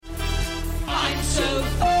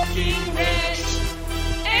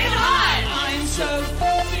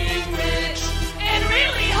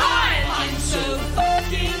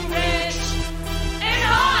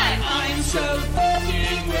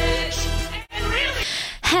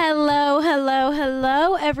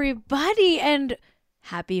everybody, and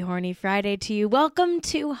happy Horny Friday to you. Welcome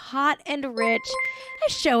to Hot and Rich, a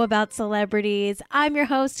show about celebrities. I'm your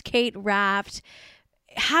host, Kate Raft.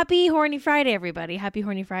 Happy Horny Friday, everybody. Happy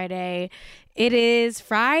Horny Friday. It is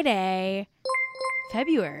Friday,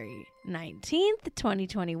 February 19th,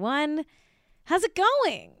 2021. How's it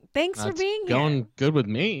going? Thanks for being here. Going good with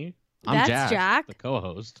me. I'm That's Jack, the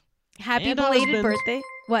co-host. Happy And belated husband. birthday.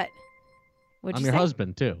 What? What'd I'm you your say?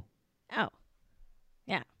 husband, too. Oh,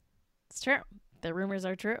 yeah, it's true. The rumors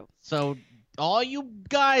are true. So all you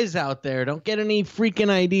guys out there, don't get any freaking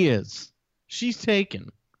ideas. She's taken.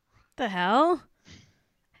 The hell?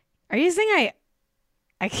 Are you saying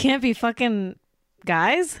I can't be fucking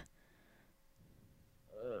guys?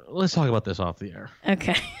 Let's talk about this off the air.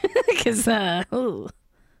 Okay. Because, ooh.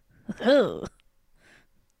 I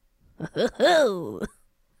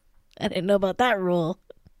didn't know about that rule.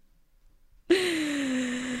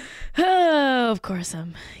 Oh, of course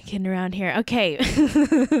I'm kidding around here. Okay.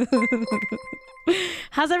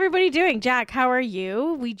 How's everybody doing? Jack, how are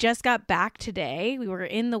you? We just got back today. We were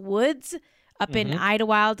in the woods up in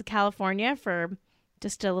Idlewild, California for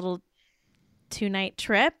just a little 2-night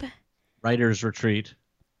trip. Writer's retreat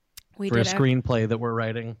We for a did screenplay that we're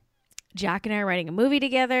writing. Jack and I are writing a movie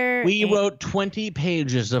together. We wrote 20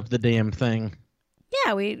 pages of the damn thing.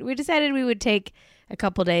 Yeah, we decided we would take a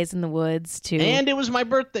couple days in the woods to... And it was my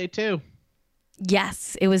birthday, too.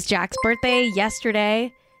 Yes, it was Jack's birthday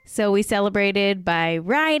yesterday. So we celebrated by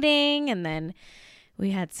riding, and then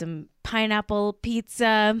we had some pineapple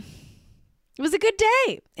pizza. It was a good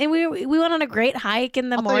day. And we went on a great hike in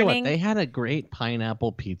the I'll tell you morning. what, they had a great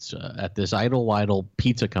pineapple pizza at this Idlewild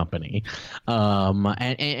pizza company.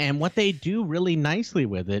 And what they do really nicely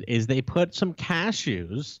with it is they put some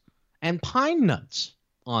cashews and pine nuts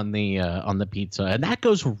on the pizza, and that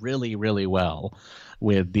goes really, really well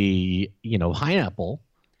with the pineapple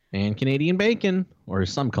and Canadian bacon, or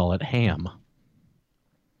as some call it, ham.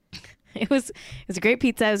 It was a great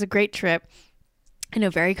pizza. It was a great trip.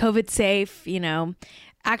 Very COVID safe,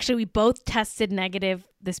 Actually, we both tested negative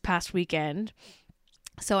this past weekend.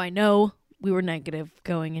 So I know we were negative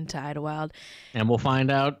going into Idlewild. And we'll find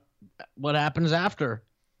out what happens after.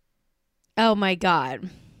 Oh, my God.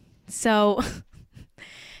 So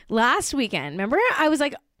last weekend, remember I was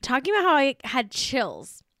talking about how I had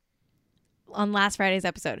chills on last Friday's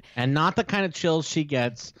episode. And not the kind of chills she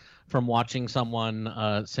gets from watching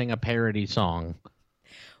someone sing a parody song.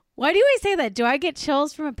 Why do I say that? Do I get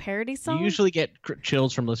chills from a parody song? You usually get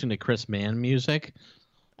chills from listening to Chris Mann music.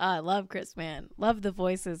 I love Chris Mann. Love the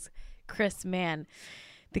voices. Chris Mann,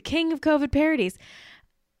 the king of COVID parodies.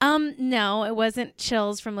 No, it wasn't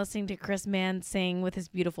chills from listening to Chris Mann sing with his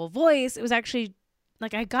beautiful voice. It was actually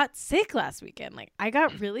I got sick last weekend. I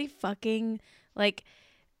got really fucking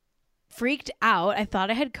freaked out. I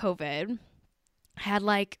thought I had COVID. I had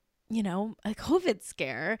a COVID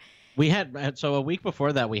scare. We had, so a week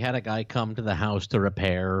before that, we had a guy come to the house to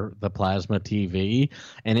repair the plasma TV,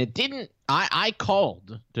 and it didn't, I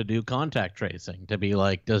called to do contact tracing to be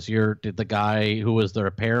like, did the guy who was the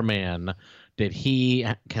repairman, did he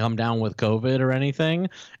come down with COVID or anything?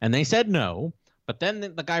 And they said no, but then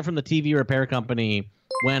the guy from the TV repair company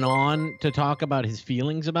went on to talk about his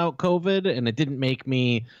feelings about COVID, and it didn't make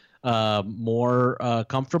me more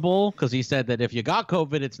comfortable, because he said that if you got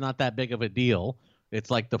COVID, it's not that big of a deal. It's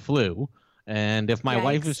like the flu. And if my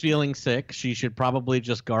wife is feeling sick, she should probably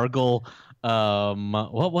just gargle,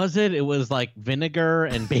 what was it? It was like vinegar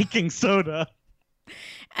and baking soda.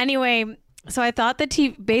 Anyway, so I thought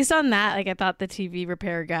based on that, I thought the TV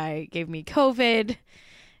repair guy gave me COVID.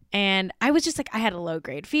 And I was just I had a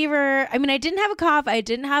low-grade fever. I mean, I didn't have a cough. I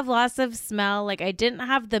didn't have loss of smell. I didn't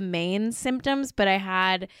have the main symptoms, but I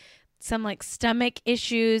had some stomach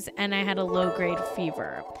issues, and I had a low-grade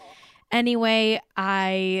fever. Anyway,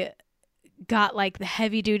 I got the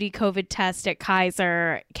heavy-duty COVID test at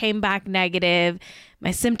Kaiser, came back negative.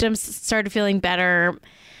 My symptoms started feeling better.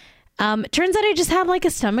 It turns out I just had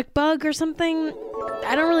a stomach bug or something.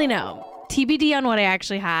 I don't really know. TBD on what I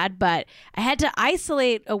actually had, but I had to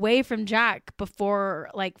isolate away from Jack before,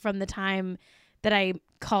 from the time that I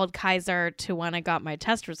called Kaiser to when I got my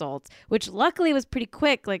test results, which luckily was pretty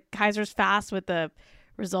quick. Kaiser's fast with the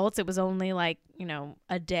results. It was only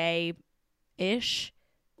a day-ish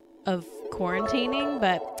of quarantining,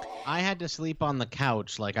 but I had to sleep on the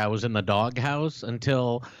couch like I was in the doghouse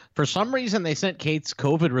until, for some reason, they sent Kate's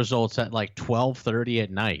COVID results at 12:30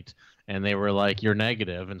 at night. And they were like, you're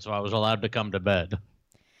negative. And so I was allowed to come to bed.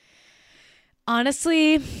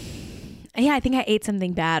 Honestly, yeah, I think I ate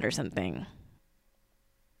something bad or something.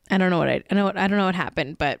 I don't know what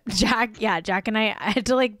happened, but Jack and I had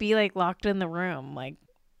to be locked in the room.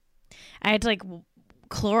 I had to like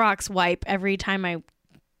Clorox wipe every time I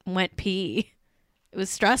went pee. It was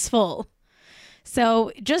stressful.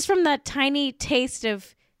 So just from that tiny taste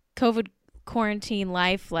of COVID quarantine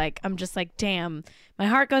life, like I'm just like, damn, my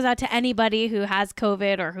heart goes out to anybody who has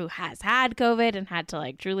COVID or who has had COVID and had to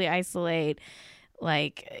like truly isolate.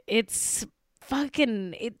 Like it's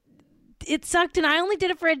fucking, it sucked, and I only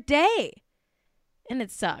did it for a day, and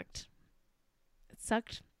it sucked. It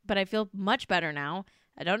sucked, but I feel much better now.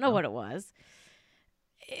 I don't know what it was.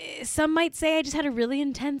 Some might say I just had a really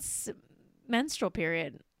intense menstrual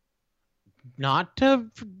period.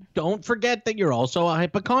 Don't forget that you're also a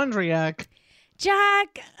hypochondriac.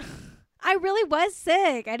 Jack, I really was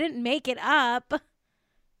sick. I didn't make it up.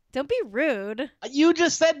 Don't be rude. You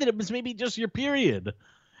just said that it was maybe just your period.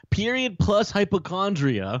 Period plus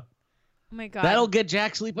hypochondria. Oh my God. That'll get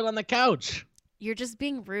Jack sleeping on the couch. You're just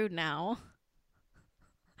being rude now.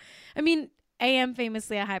 I mean, I am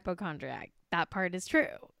famously a hypochondriac. That part is true.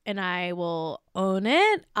 And I will own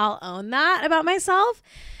it. I'll own that about myself.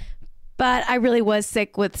 But I really was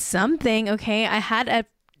sick with something, okay? I had a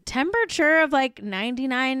temperature of like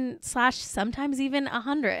 99 / sometimes even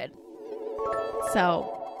 100.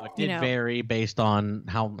 So, it did vary based on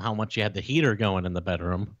how much you had the heater going in the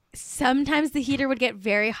bedroom. Sometimes the heater would get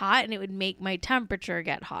very hot and it would make my temperature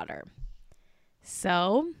get hotter.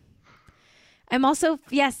 So, I'm also,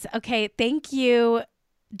 yes, okay, thank you,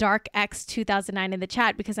 DarkX2009 in the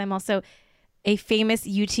chat, because I'm also a famous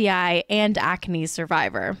UTI and acne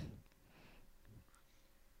survivor.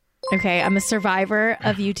 Okay, I'm a survivor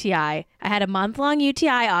of UTI. I had a month-long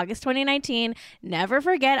UTI, August 2019. Never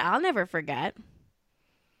forget. I'll never forget.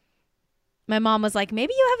 My mom was like,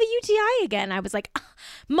 maybe you have a UTI again. I was like,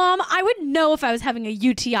 Mom, I would know if I was having a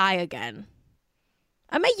UTI again.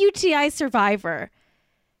 I'm a UTI survivor.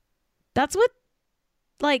 That's what,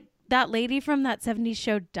 like, that lady from that 70s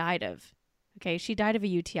show died of. Okay, she died of a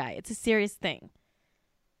UTI. It's a serious thing.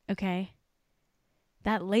 Okay?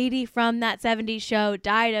 That lady from that 70s show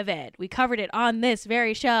died of it. We covered it on this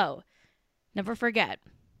very show. Never forget.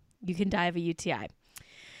 You can die of a UTI.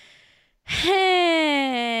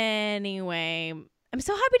 Anyway, I'm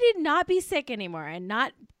so happy to not be sick anymore and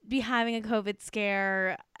not be having a COVID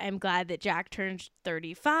scare. I'm glad that Jack turned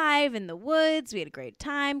 35 in the woods. We had a great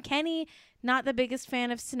time. Kenny, not the biggest fan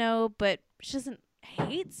of snow, but she doesn't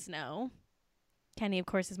hate snow. Kenny, of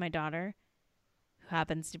course, is my daughter, who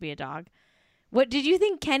happens to be a dog. What did you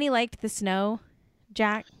think Kenny liked the snow,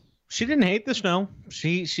 Jack? She didn't hate the snow.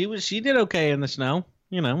 She did okay in the snow.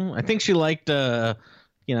 You know, I think she liked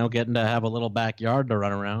getting to have a little backyard to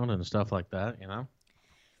run around and stuff like that, you know.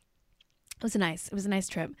 It was a nice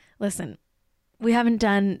trip. Listen, we haven't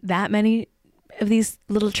done that many of these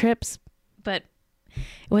little trips, but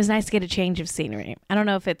it was nice to get a change of scenery. I don't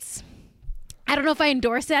know if I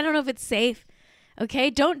endorse it. I don't know if it's safe. Okay?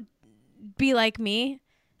 Don't be like me.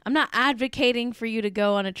 I'm not advocating for you to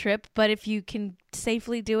go on a trip, but if you can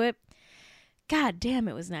safely do it, God damn,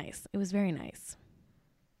 it was nice. It was very nice.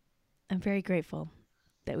 I'm very grateful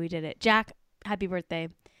that we did it. Jack, happy birthday.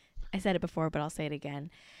 I said it before, but I'll say it again.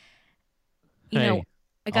 I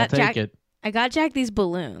got Jack these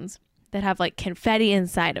balloons that have like confetti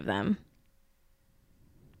inside of them.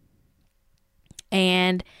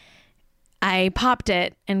 And I popped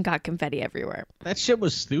it and got confetti everywhere. That shit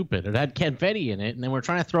was stupid. It had confetti in it, and then we're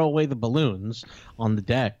trying to throw away the balloons on the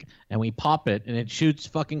deck, and we pop it, and it shoots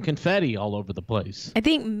fucking confetti all over the place. I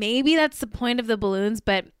think maybe that's the point of the balloons,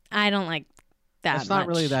 but I don't like that much. It's not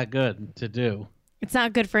really that good to do. It's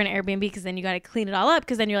not good for an Airbnb because then you got to clean it all up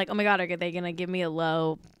because then you're like, oh my God, are they going to give me a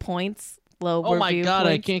low points? Oh my God,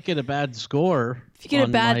 I can't get a bad score. If you get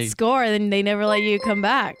a bad score, then they never let you come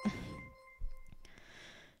back.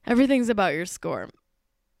 Everything's about your score.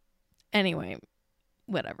 Anyway,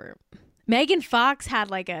 whatever. Megan Fox had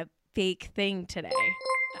like a fake thing today.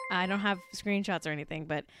 I don't have screenshots or anything,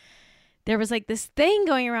 but there was like this thing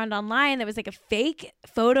going around online that was like a fake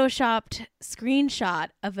photoshopped screenshot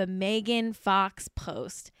of a Megan Fox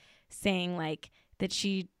post saying like that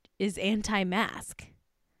she is anti-mask.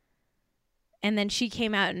 And then she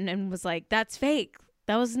came out and was like, that's fake.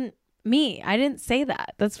 That wasn't me. I didn't say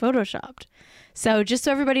that. That's photoshopped. So just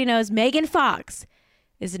so everybody knows, Megan Fox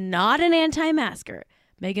is not an anti-masker.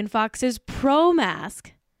 Megan Fox is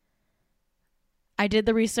pro-mask. I did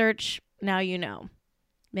the research. Now you know.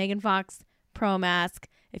 Megan Fox, pro-mask.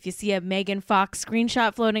 If you see a Megan Fox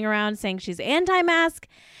screenshot floating around saying she's anti-mask,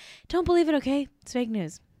 don't believe it, okay? It's fake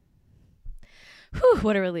news. Whew,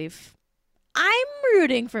 what a relief. I'm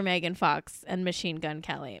rooting for Megan Fox and Machine Gun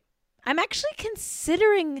Kelly. I'm actually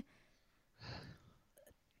considering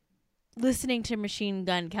listening to Machine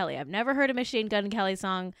Gun Kelly. I've never heard a Machine Gun Kelly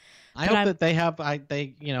song. I hope that they have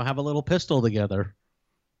have a little pistol together.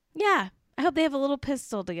 Yeah, I hope they have a little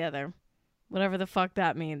pistol together. Whatever the fuck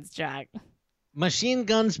that means, Jack. Machine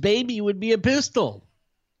Gun's baby would be a pistol.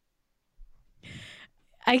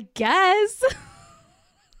 I guess.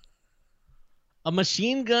 A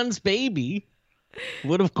Machine Gun's baby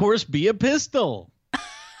would, of course, be a pistol.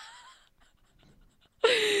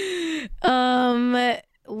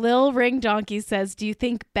 Lil Ring Donkey says, do you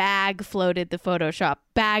think Bag floated the Photoshop?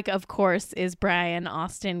 Bag, of course, is Brian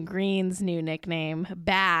Austin Green's new nickname.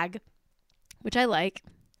 Bag, which I like.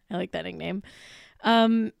 I like that nickname.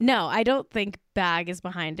 No, I don't think Bag is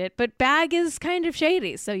behind it, but Bag is kind of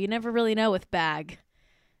shady, so you never really know with Bag.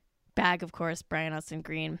 Bag, of course, Brian Austin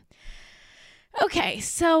Green. Okay,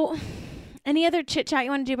 so any other chit chat you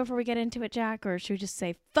want to do before we get into it, Jack? Or should we just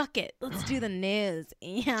say, fuck it, let's do the news?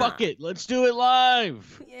 Yeah. Fuck it, let's do it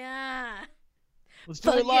live. Yeah. Let's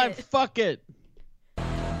do it live. Fuck it.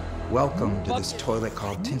 Welcome to this toilet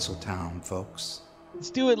called Tinseltown, folks. Let's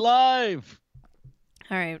do it live.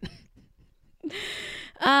 All right.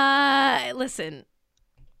 Listen.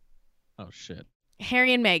 Oh, shit.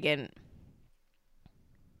 Harry and Meghan.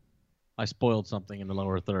 I spoiled something in the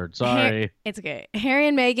lower third. Sorry. It's okay. Harry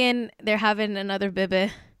and Meghan, they're having another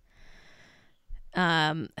baby.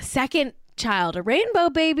 Second child, a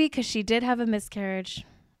rainbow baby, because she did have a miscarriage.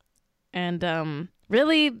 And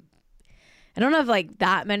really, I don't have like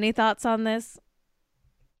that many thoughts on this.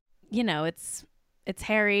 You know, it's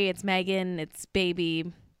Harry, it's Meghan, it's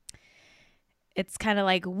baby. It's kind of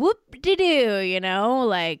like whoop-de-doo, you know,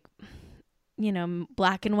 like, you know,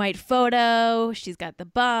 black and white photo. She's got the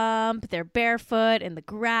bump. They're barefoot in the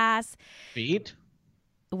grass. Feet?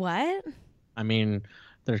 What? I mean,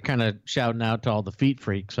 they're kind of shouting out to all the feet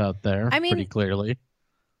freaks out there. I mean, pretty clearly.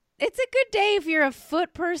 It's a good day if you're a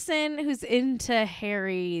foot person who's into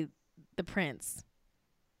Harry the Prince.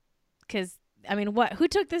 Because, I mean, who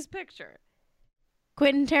took this picture?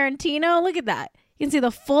 Quentin Tarantino? Look at that. You can see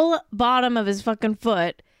the full bottom of his fucking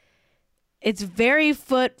foot. It's very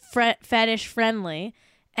foot fetish friendly.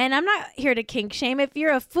 And I'm not here to kink shame. If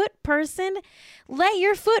you're a foot person, let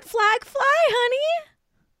your foot flag fly, honey.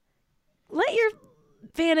 Let your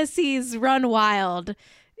fantasies run wild.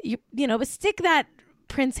 You know, but stick that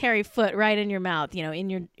Prince Harry foot right in your mouth, you know, in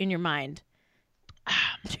your mind.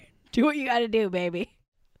 Do what you got to do, baby.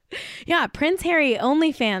 Yeah, Prince Harry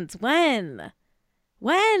OnlyFans. When?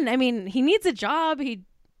 I mean, he needs a job. He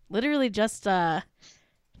literally just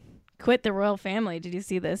quit the royal family. Did you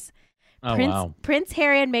see this? Oh, wow. Prince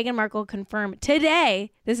Harry and Meghan Markle confirm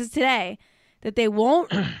today, this is today, that they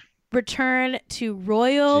won't return to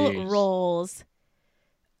royal roles.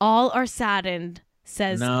 All are saddened,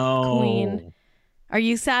 says Queen. Are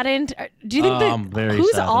you saddened? Do you think I'm very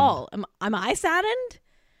who's saddened. all? Am I saddened?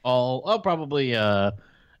 Probably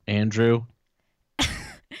Andrew.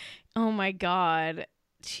 Oh my God.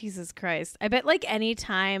 Jesus Christ. I bet like any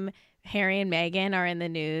time Harry and Meghan are in the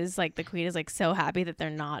news, like the Queen is like so happy that they're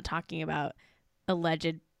not talking about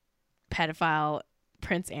alleged pedophile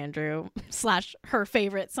Prince Andrew / her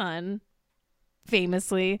favorite son,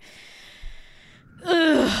 famously.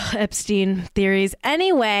 Ugh, Epstein theories.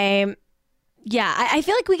 Anyway, yeah, I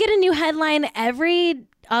feel like we get a new headline every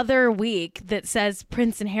other week that says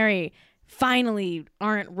Prince and Harry finally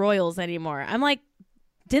aren't royals anymore. I'm like,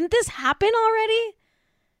 didn't this happen already?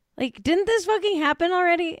 Like, didn't this fucking happen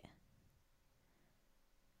already?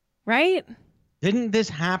 Right? Didn't this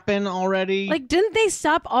happen already? Like, didn't they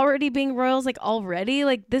stop already being royals, like, already?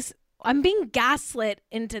 Like, this, I'm being gaslit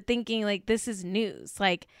into thinking, like, this is news.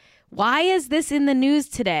 Like, why is this in the news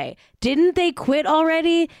today? Didn't they quit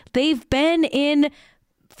already? They've been in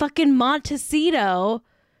fucking Montecito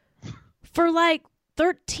for, like,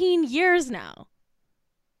 13 years now.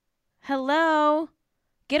 Hello?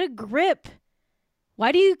 Get a grip.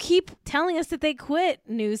 Why do you keep telling us that they quit,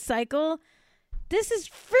 news cycle? This is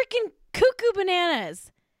freaking cuckoo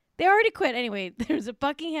bananas. They already quit. Anyway, there's a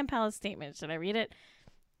Buckingham Palace statement. Should I read it?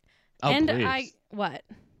 Oh, please. What?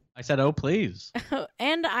 I said, oh, please.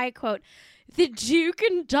 And I quote, "The Duke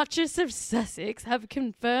and Duchess of Sussex have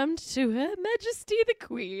confirmed to Her Majesty the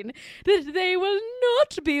Queen that they will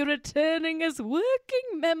not be returning as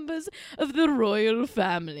working members of the royal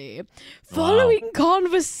family. Following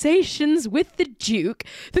conversations with the Duke,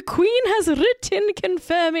 the Queen has written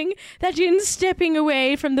confirming that in stepping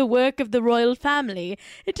away from the work of the royal family,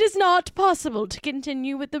 it is not possible to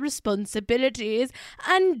continue with the responsibilities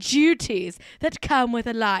and duties that come with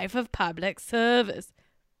a life of public service."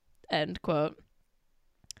 End quote.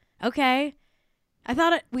 Okay. I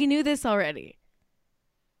thought we knew this already.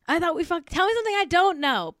 I thought we fuck. Tell me something I don't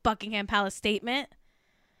know. Buckingham Palace statement.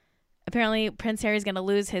 Apparently, Prince Harry's going to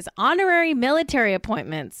lose his honorary military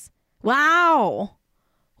appointments. Wow.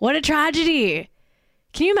 What a tragedy.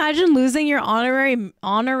 Can you imagine losing your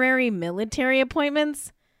honorary military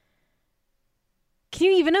appointments? Can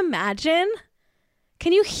you even imagine?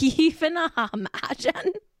 Can you even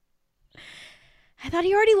imagine? I thought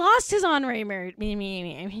he already lost his honorary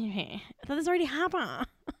I thought this already happened.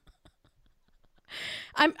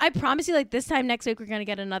 I promise you, like, this time next week, we're going to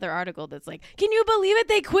get another article that's like, can you believe it?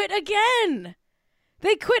 They quit again.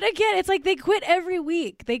 They quit again. It's like they quit every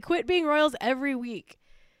week. They quit being royals every week.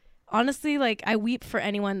 Honestly, like, I weep for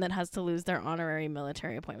anyone that has to lose their honorary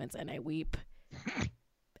military appointments, and I weep.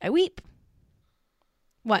 I weep.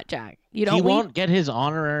 What, Jack? You don't He weep? won't get his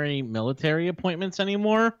honorary military appointments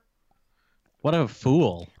anymore? What a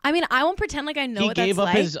fool. I mean, I won't pretend like I know what that's He gave up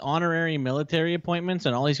like. his honorary military appointments,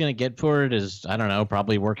 and all he's going to get for it is, I don't know,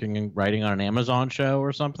 probably working and writing on an Amazon show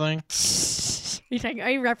or something.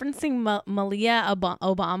 Are you referencing Malia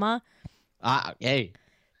Obama? Hey.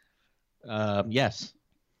 Yes.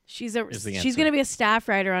 She's the answer. going to be a staff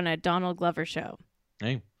writer on a Donald Glover show.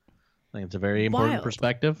 Hey. I think it's a very important Wild.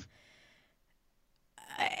 perspective.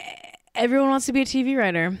 Everyone wants to be a TV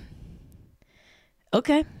writer.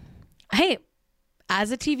 Okay. Hey,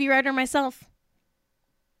 as a TV writer myself,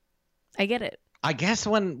 I get it. I guess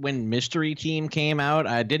when Mystery Team came out,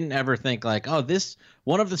 I didn't ever think like, oh, this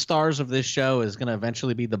one of the stars of this show is going to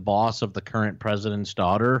eventually be the boss of the current president's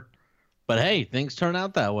daughter. But hey, things turn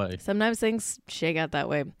out that way. Sometimes things shake out that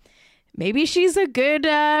way. Maybe she's a good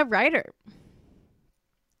writer.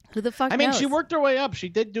 Who the fuck I mean, knows? she worked her way up. She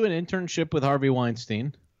did do an internship with Harvey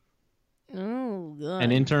Weinstein Oh, God.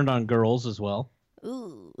 and interned on Girls as well.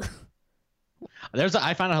 Ooh.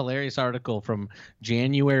 I found a hilarious article from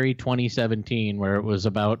January 2017 where it was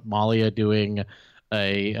about Malia doing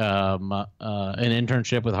an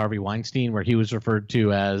internship with Harvey Weinstein, where he was referred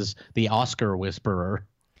to as the Oscar Whisperer.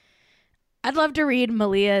 I'd love to read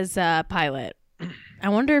Malia's pilot. I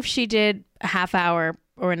wonder if she did a half hour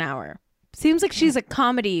or an hour. Seems like she's a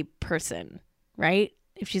comedy person, right?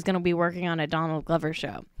 If she's going to be working on a Donald Glover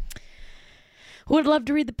show. Would love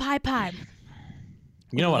to read the pie.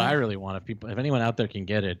 You know what I really want, if anyone out there can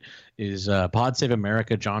get it, is Pod Save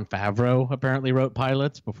America. John Favreau apparently wrote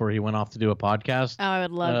pilots before he went off to do a podcast. Oh, I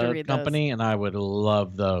would love to read company, and I would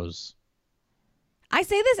love those. I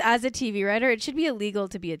say this as a TV writer. It should be illegal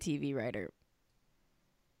to be a TV writer.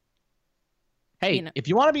 Hey, You know. if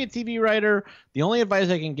you want to be a TV writer, the only advice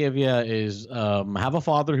I can give you is have a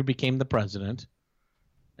father who became the president.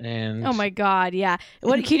 And Oh my God, yeah.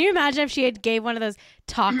 What can you imagine if she had gave one of those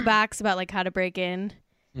talkbacks about like how to break in?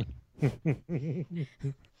 I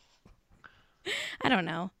don't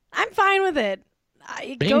know. I'm fine with it.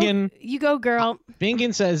 Bingen. You go, girl.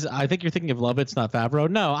 Bingen says, I think you're thinking of Lovitz, not Favreau.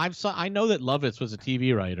 No, I know that Lovitz was a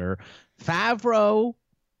TV writer. Favreau,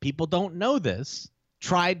 people don't know this,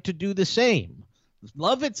 tried to do the same.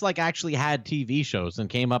 Lovitz like actually had TV shows and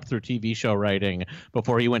came up through TV show writing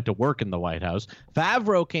before he went to work in the White House.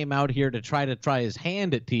 Favreau came out here to try his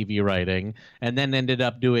hand at TV writing, and then ended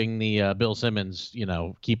up doing the Bill Simmons,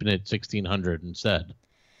 keeping it 1600 instead.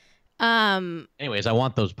 Anyways, I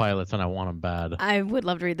want those pilots and I want them bad. I would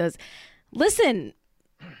love to read those. Listen,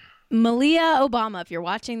 Malia Obama, if you're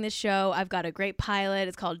watching this show, I've got a great pilot.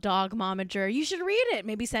 It's called Dog Momager. You should read it.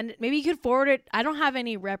 Maybe send it. Maybe you could forward it. I don't have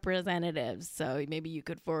any representatives, so maybe you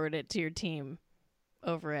could forward it to your team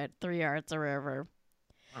over at 3 Arts or wherever.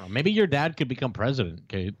 Oh, maybe your dad could become president,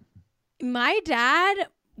 Kate. My dad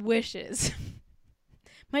wishes.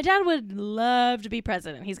 My dad would love to be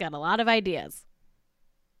president. He's got a lot of ideas.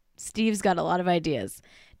 Steve's got a lot of ideas.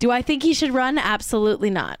 Do I think he should run? Absolutely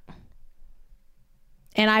not.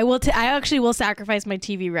 And I actually will sacrifice my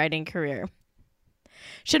TV writing career.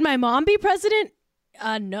 Should my mom be president?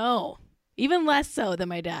 No. Even less so than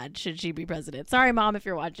my dad should she be president. Sorry, Mom, if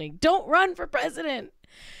you're watching. Don't run for president.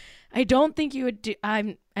 I don't think you would do.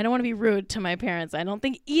 I don't want to be rude to my parents. I don't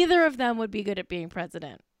think either of them would be good at being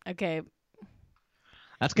president. Okay.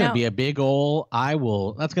 That's going to be a big ol'.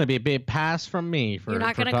 That's going to be a big pass from me for. You're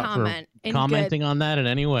not going to comment. For commenting on that in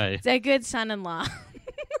any way. It's a good son-in-law.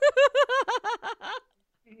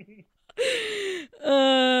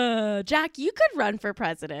 Jack, you could run for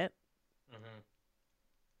president.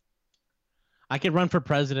 I could run for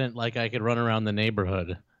president like I could run around the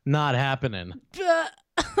neighborhood. Not happening.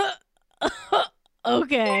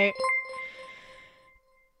 Okay.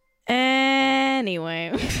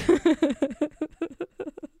 Anyway.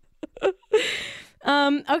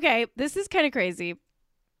 Okay, this is kind of crazy.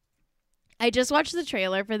 I just watched the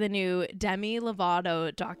trailer for the new Demi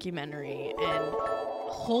Lovato documentary, and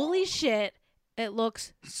holy shit, it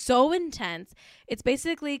looks so intense. It's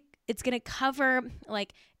basically, it's going to cover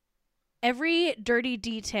like every dirty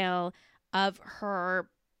detail of her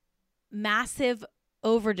massive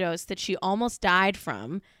overdose that she almost died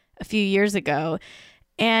from a few years ago.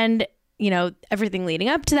 And, you know, everything leading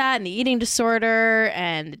up to that, and the eating disorder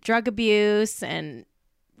and the drug abuse and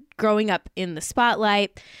growing up in the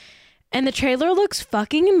spotlight. And the trailer looks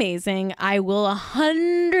fucking amazing. I will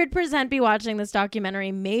 100% be watching this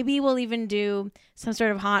documentary. Maybe we'll even do some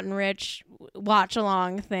sort of Hot and Rich watch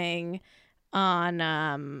along thing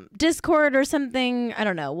on Discord or something. I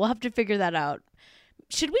don't know. We'll have to figure that out.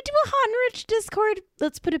 Should we do a Hot and Rich Discord?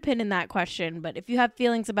 Let's put a pin in that question. But if you have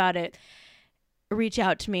feelings about it, reach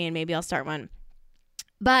out to me and maybe I'll start one.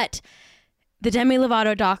 But the Demi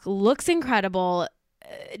Lovato doc looks incredible.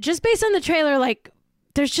 Just based on the trailer, like,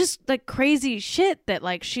 there's just like crazy shit that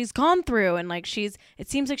like she's gone through, and like it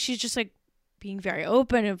seems like she's just like being very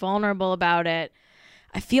open and vulnerable about it.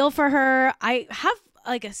 I feel for her. I have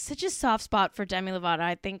like such a soft spot for Demi Lovato.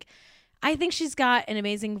 I think she's got an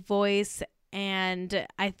amazing voice, and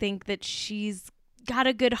I think that she's got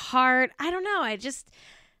a good heart. I don't know.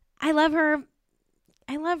 I love her.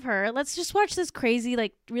 I love her. Let's just watch this crazy,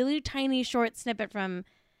 like really tiny short snippet from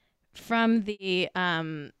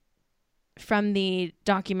the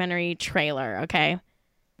documentary trailer, okay?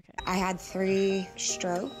 I had 3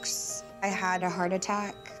 strokes. I had a heart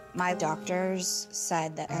attack. My doctors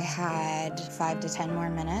said that I had 5 to 10 more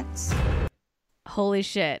minutes. Holy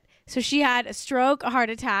shit. So she had a stroke, a heart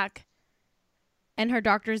attack, and her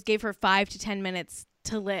doctors gave her 5 to 10 minutes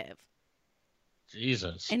to live.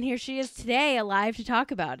 Jesus. And here she is today, alive to talk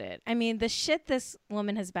about it. I mean, the shit this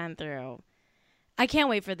woman has been through. I can't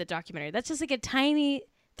wait for the documentary. That's just like a tiny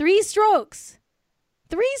 3 strokes.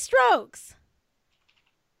 3 strokes.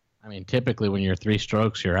 I mean, typically when you're 3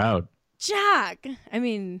 strokes, you're out. Jack. I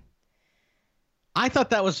mean, I thought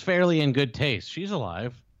that was fairly in good taste. She's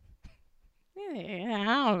alive. yeah, I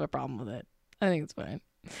don't have a problem with it. I think it's fine.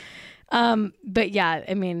 But yeah,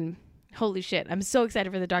 I mean, holy shit. I'm so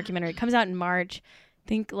excited for the documentary. It comes out in March. I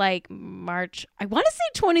think like March. I want to say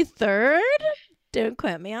 23rd. Don't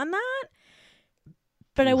quote me on that.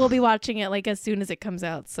 But I will be watching it like as soon as it comes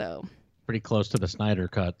out. So pretty close to the Snyder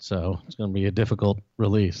Cut, so it's going to be a difficult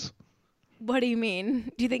release. What do you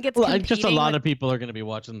mean? Do you think it's just a lot of people are going to be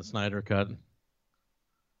watching the Snyder Cut.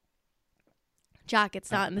 Jack,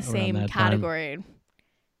 it's not in the same category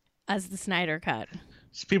as the Snyder Cut.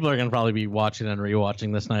 People are going to probably be watching and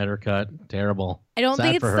rewatching the Snyder Cut. Terrible. I don't Sad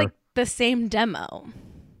think it's for her. like the same demo.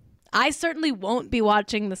 I certainly won't be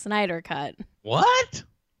watching the Snyder Cut. What?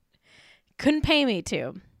 Couldn't pay me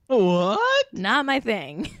to. What? Not my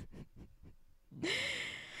thing.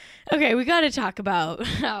 Okay, we got to talk about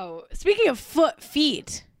how, speaking of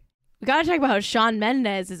feet, we got to talk about how Shawn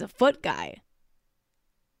Mendes is a foot guy.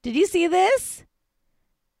 Did you see this?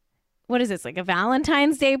 What is this, like a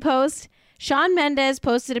Valentine's Day post? Shawn Mendes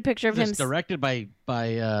posted a picture of him. Directed by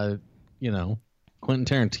Quentin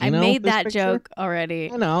Tarantino. I made that joke already.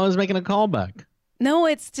 I know, I was making a callback. No,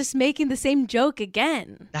 it's just making the same joke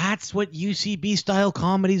again. That's what UCB style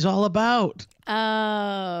comedy's all about.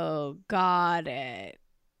 Oh, got it.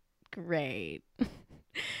 Great.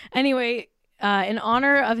 Anyway, in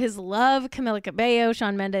honor of his love, Camila Cabello,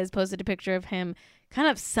 Shawn Mendes posted a picture of him kind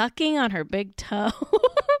of sucking on her big toe.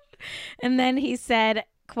 And then he said,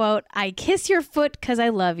 quote, "I kiss your foot because I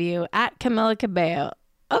love you," at Camila Cabello.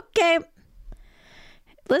 Okay.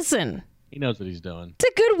 Listen. He knows what he's doing. It's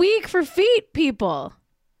a good week for feet, people.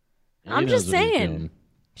 He I'm knows just what he's saying. doing.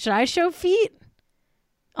 Should I show feet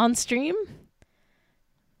on stream?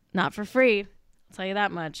 Not for free. I'll tell you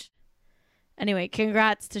that much. Anyway,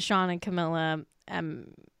 congrats to Shawn and Camilla.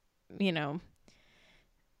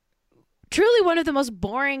 Truly one of the most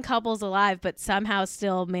boring couples alive, but somehow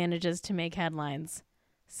still manages to make headlines.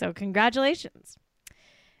 So congratulations.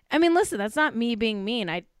 I mean, listen, that's not me being mean.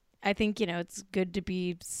 I think, it's good to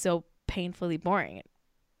be so painfully boring,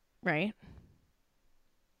 right?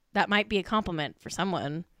 That might be a compliment for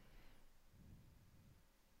someone.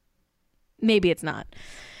 Maybe it's not.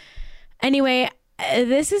 Anyway,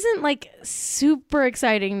 this isn't like super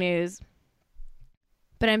exciting news,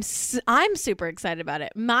 but I'm super excited about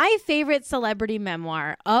it. My favorite celebrity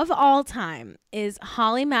memoir of all time is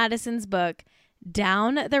Holly Madison's book,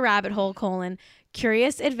 Down the Rabbit Hole,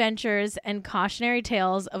 Curious Adventures and Cautionary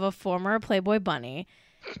Tales of a Former Playboy Bunny,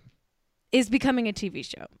 is becoming a TV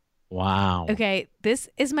show. Wow. Okay, this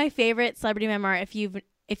is my favorite celebrity memoir. If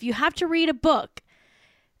you have to read a book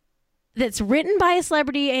that's written by a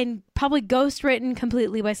celebrity and probably ghostwritten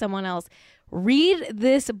completely by someone else. Read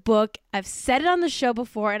this book. I've said it on the show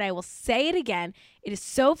before and I will say it again. It is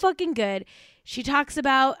so fucking good. She talks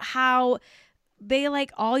about how they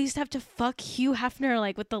like all used to have to fuck Hugh Hefner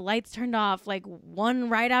like with the lights turned off, like one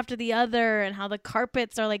right after the other, and how the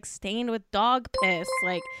carpets are like stained with dog piss.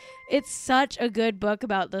 Like, it's such a good book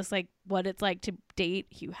about this, like what it's like to date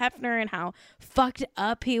Hugh Hefner and how fucked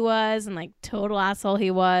up he was and like total asshole he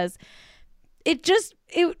was.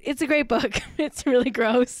 It's a great book. It's really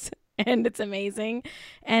gross and it's amazing.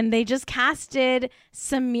 And they just casted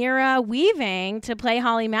Samira Weaving to play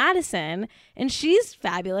Holly Madison, and she's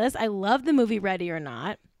fabulous. I love the movie Ready or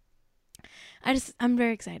Not. I'm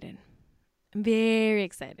very excited. I'm very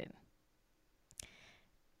excited.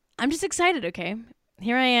 I'm just excited, okay?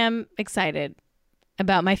 Here I am, excited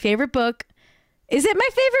about my favorite book. Is it my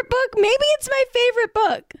favorite book? Maybe it's my favorite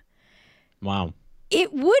book. Wow.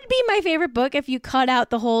 It would be my favorite book if you cut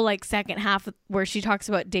out the whole like second half where she talks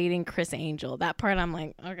about dating Chris Angel. That part I'm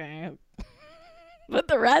like, okay. But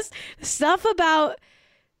the rest, stuff about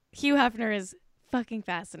Hugh Hefner is fucking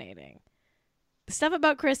fascinating. The stuff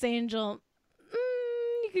about Chris Angel,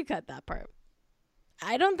 you could cut that part.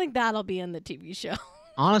 I don't think that'll be in the TV show.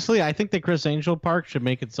 Honestly, I think the Chris Angel part should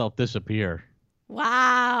make itself disappear.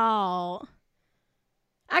 Wow.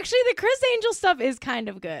 Actually, the Chris Angel stuff is kind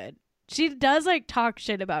of good. She does like talk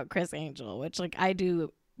shit about Chris Angel, which like I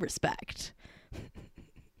do respect.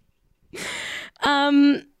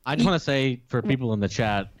 I just want to say for people in the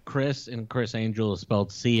chat, Chris and Chris Angel is spelled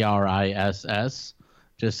Criss,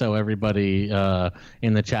 just so everybody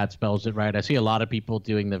in the chat spells it right. I see a lot of people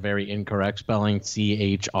doing the very incorrect spelling,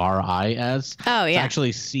 Chris. Oh, yeah. It's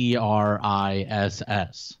actually Criss.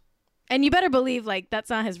 And you better believe like that's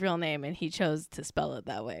not his real name and he chose to spell it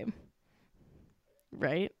that way.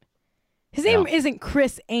 Right? His name isn't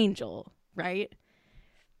Chris Angel, right?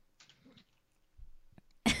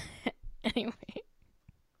 Anyway.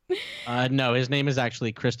 No, his name is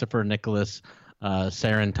actually Christopher Nicholas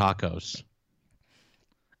Sarantakos.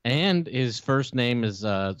 And his first name is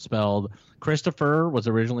spelled, Christopher was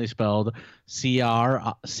originally spelled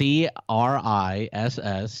Cristopher.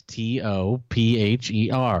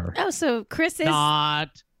 Oh, so Chris is...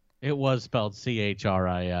 It was spelled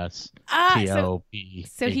Christopher.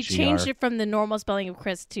 So he changed it from the normal spelling of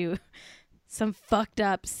Chris to some fucked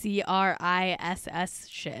up Criss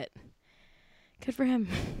shit. Good for him.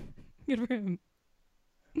 Good for him.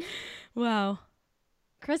 Wow.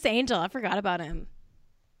 Chris Angel, I forgot about him.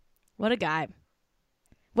 What a guy.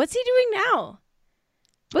 What's he doing now?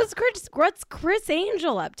 What's Chris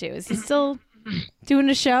Angel up to? Is he still doing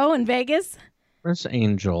a show in Vegas? Chris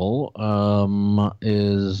Angel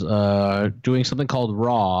is doing something called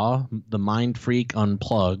Raw, the Mind Freak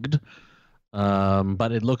Unplugged.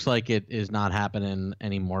 But it looks like it is not happening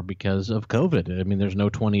anymore because of COVID. I mean, there's no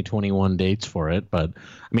 2021 dates for it, but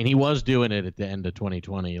I mean, he was doing it at the end of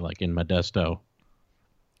 2020, like in Modesto.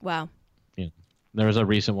 Wow. Yeah. There was a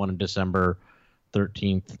recent one in December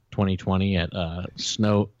 13th, 2020 at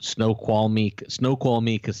Snoqualmie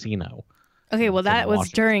Casino. Okay, well, that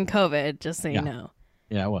was during COVID, just so you know.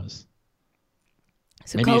 Yeah, it was.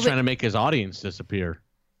 So maybe he's trying to make his audience disappear.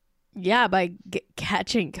 Yeah, by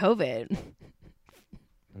catching COVID.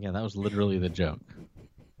 Yeah, that was literally the joke.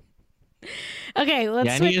 Okay, let's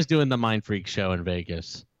and he is doing the Mind Freak show in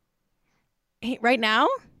Vegas. Right now?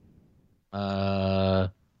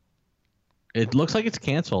 It looks like it's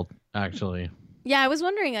canceled, actually. Yeah, I was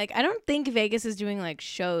wondering, like, I don't think Vegas is doing, like,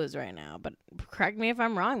 shows right now, but correct me if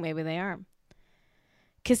I'm wrong. Maybe they are.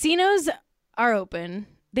 Casinos are open.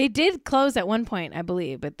 They did close at one point, I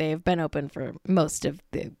believe, but they've been open for most of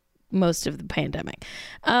the pandemic.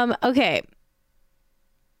 Okay.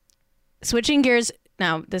 Switching gears.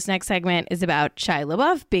 Now, this next segment is about Shia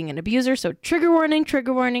LaBeouf being an abuser. So trigger warning,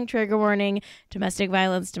 trigger warning, trigger warning, domestic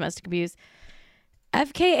violence, domestic abuse.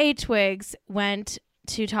 FKA Twigs went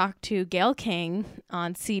to talk to Gayle King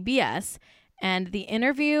on CBS, and the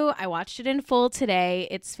interview, I watched it in full today.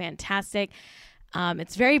 It's fantastic.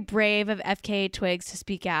 It's very brave of FKA Twigs to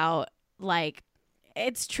speak out. Like,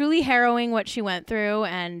 it's truly harrowing what she went through,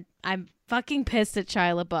 and I'm fucking pissed at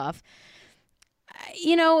Shia LaBeouf.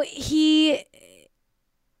 You know, he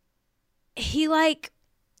like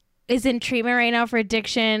is in treatment right now for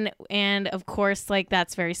addiction, and of course, like,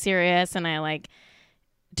 that's very serious, and I like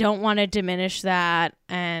don't want to diminish that.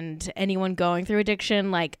 And anyone going through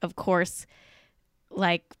addiction, like, of course,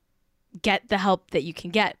 like, get the help that you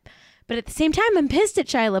can get. But at the same time, I'm pissed at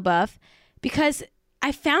Shia LaBeouf because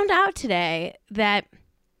I found out today that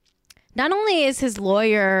not only is his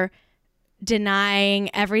lawyer denying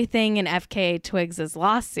everything in FKA Twigs'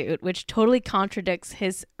 lawsuit, which totally contradicts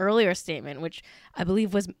his earlier statement, which I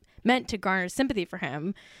believe was meant to garner sympathy for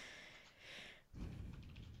him.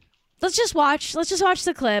 Let's just watch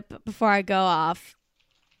the clip before I go off.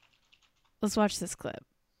 Let's watch this clip.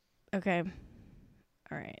 Okay.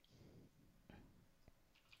 All right.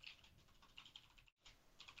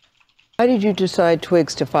 Why did you decide,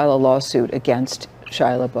 Twigs, to file a lawsuit against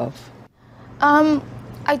Shia LaBeouf?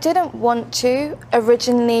 I didn't want to.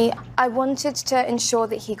 Originally, I wanted to ensure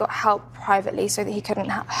that he got help privately so that he couldn't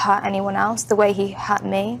hurt anyone else the way he hurt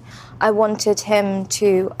me. I wanted him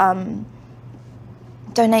to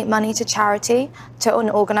donate money to charity, to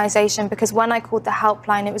an organization, because when I called the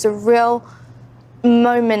helpline, it was a real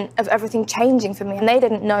moment of everything changing for me. And they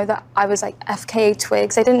didn't know that I was like FKA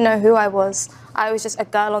Twigs. They didn't know who I was. I was just a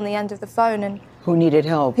girl on the end of the phone and Who needed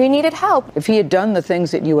help? who needed help. If he had done the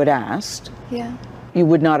things that you had asked, Yeah. you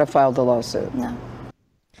would not have filed the lawsuit. No.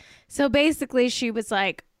 So basically, she was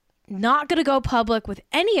like, not going to go public with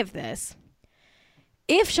any of this.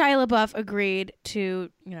 If Shia LaBeouf agreed to,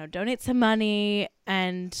 donate some money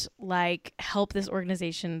and like help this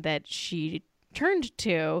organization that she turned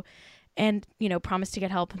to and, promised to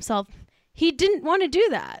get help himself, he didn't want to do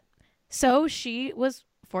that. So she was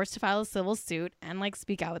forced to file a civil suit and like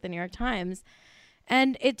speak out with the New York Times.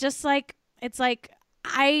 And it just like, it's like,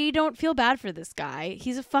 I don't feel bad for this guy.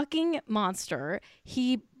 He's a fucking monster.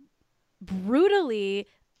 He brutally,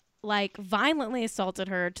 like, violently assaulted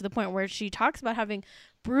her to the point where she talks about having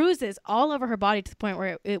bruises all over her body, to the point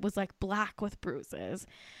where it was like black with bruises.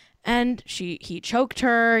 And he choked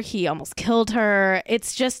her. He almost killed her.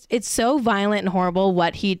 It's so violent and horrible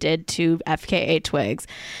what he did to FKA Twigs.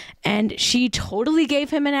 And she totally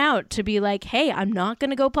gave him an out to be like, hey, I'm not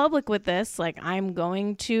going to go public with this. Like, I'm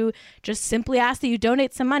going to just simply ask that you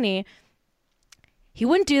donate some money. He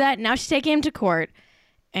wouldn't do that. Now she's taking him to court.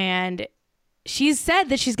 And she's said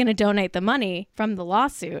that she's going to donate the money from the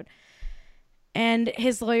lawsuit. And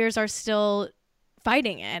his lawyers are still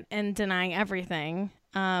fighting it and denying everything.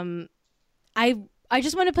 I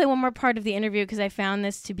just want to play one more part of the interview because I found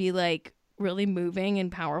this to be like really moving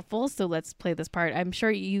and powerful. So let's play this part. I'm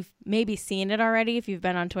sure you've maybe seen it already if you've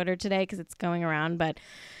been on Twitter today because it's going around, but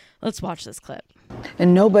let's watch this clip.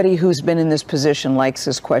 And nobody who's been in this position likes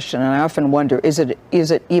this question. And I often wonder, is it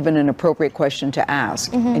even an appropriate question to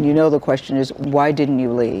ask? Mm-hmm. And the question is, why didn't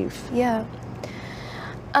you leave? Yeah.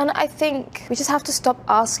 And I think we just have to stop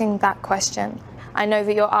asking that question. I know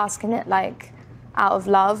that you're asking it like out of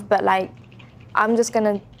love, but like I'm just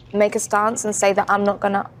going to make a stance and say that I'm not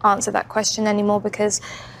going to answer that question anymore, because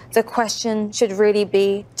the question should really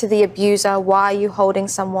be to the abuser, why are you holding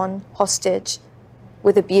someone hostage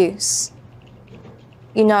with abuse?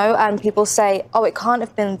 And people say, oh, it can't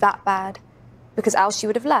have been that bad because else she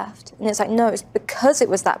would have left. And it's like, no, it's because it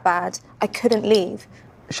was that bad. I couldn't leave.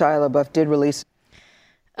 Shia LaBeouf did release.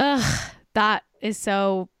 That is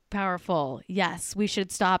so powerful. Yes, we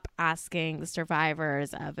should stop asking the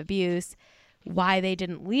survivors of abuse why they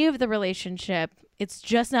didn't leave the relationship. It's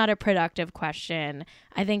just not a productive question.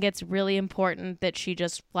 I think it's really important that she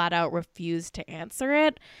just flat out refused to answer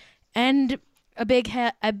it. And a big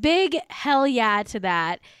hell yeah to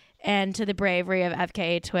that, and to the bravery of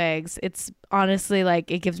FKA Twigs. It's honestly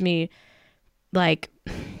like it gives me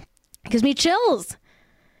chills.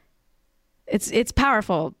 It's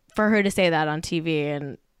powerful for her to say that on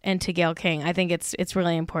TV and to Gayle King. I think it's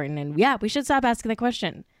really important. And yeah, we should stop asking the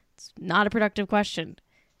question. It's not a productive question.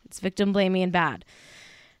 It's victim blaming and bad.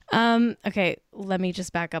 Okay, let me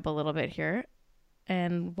just back up a little bit here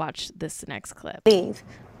and watch this next clip. Leave.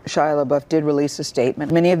 Shia LaBeouf did release a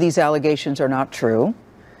statement. Many of these allegations are not true,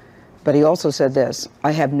 but he also said this: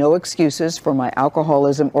 I have no excuses for my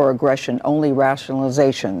alcoholism or aggression, only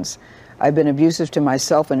rationalizations. I've been abusive to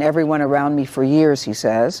myself and everyone around me for years, he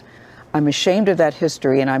says. I'm ashamed of that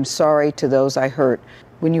history and I'm sorry to those I hurt.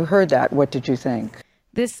 When you heard that, what did you think?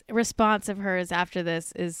 This response of hers after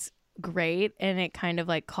this is great, and it kind of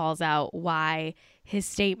like calls out why his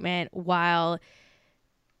statement, while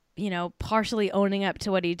partially owning up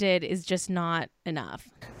to what he did, is just not enough.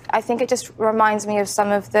 I think it just reminds me of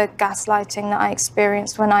some of the gaslighting that I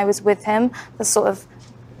experienced when I was with him, the sort of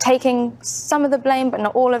taking some of the blame but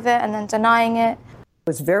not all of it and then denying it. It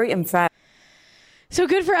was very emphatic. So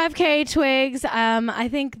good for FKA Twigs. I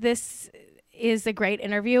think this is a great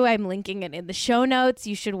interview. I'm linking it in the show notes.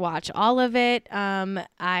 You should watch all of it.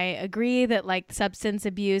 I agree that like substance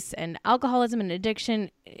abuse and alcoholism and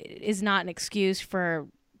addiction is not an excuse for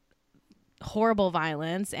horrible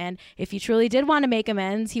violence, and if he truly did want to make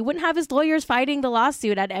amends, he wouldn't have his lawyers fighting the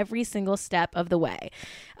lawsuit at every single step of the way.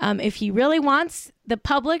 If he really wants the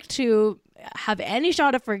public to have any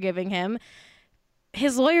shot of forgiving him.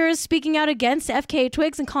 His lawyers speaking out against FKA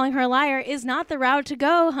Twigs and calling her a liar is not the route to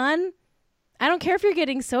go, hun. I don't care if you're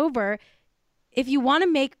getting sober. If you want to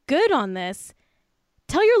make good on this,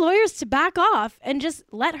 tell your lawyers to back off and just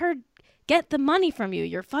let her get the money from you.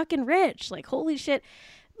 You're fucking rich. Like, holy shit.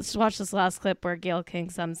 Let's watch this last clip where Gayle King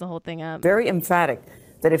sums the whole thing up. Very emphatic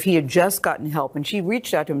that if he had just gotten help, and she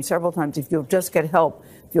reached out to him several times, if you'll just get help,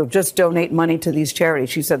 if you'll just donate money to these charities.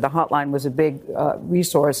 She said the hotline was a big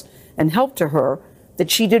resource and help to her, that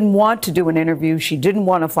she didn't want to do an interview. She didn't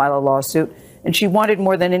want to file a lawsuit. And she wanted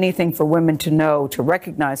more than anything for women to know, to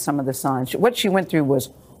recognize some of the signs. What she went through was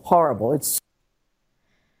horrible.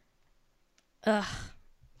 Ugh.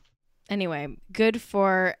 Anyway, good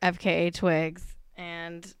for FKA Twigs.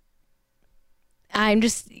 And I'm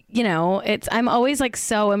just, you know, I'm always like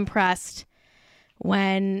so impressed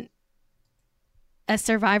when a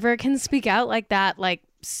survivor can speak out like that, like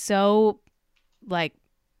so, like,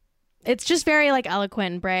 it's just very like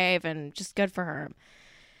eloquent and brave and just good for her.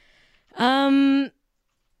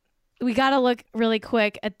 We got to look really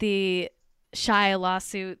quick at the Shia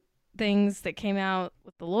lawsuit things that came out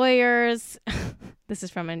with the lawyers. This is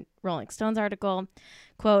from a Rolling Stones article.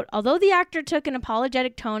 Quote, although the actor took an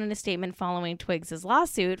apologetic tone in a statement following Twigs'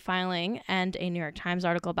 lawsuit filing and a New York Times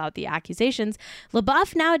article about the accusations,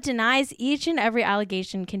 LaBeouf now denies each and every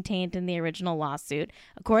allegation contained in the original lawsuit,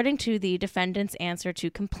 according to the defendant's answer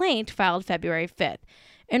to complaint filed February 5th.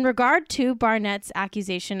 In regard to Barnett's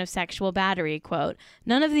accusation of sexual battery, quote,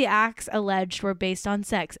 none of the acts alleged were based on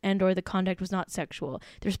sex and or the conduct was not sexual.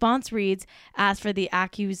 The response reads, as for the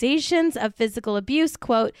accusations of physical abuse,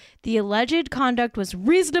 quote, the alleged conduct was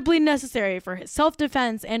reasonably necessary for his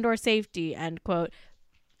self-defense and or safety, end quote.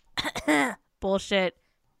 Bullshit.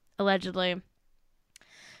 Allegedly.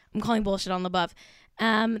 I'm calling bullshit on LaBeouf.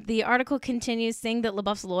 The article continues saying that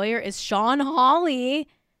LaBeouf's lawyer is Sean Hawley,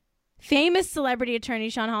 famous celebrity attorney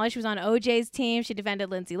Sean Hawley. She was on OJ's team. She defended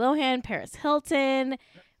Lindsay Lohan, Paris Hilton.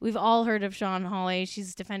 We've all heard of Sean Hawley.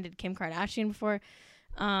 She's defended Kim Kardashian before.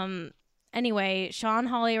 Anyway, Sean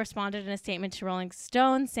Hawley responded in a statement to Rolling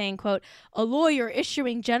Stone saying, quote, a lawyer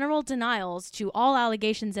issuing general denials to all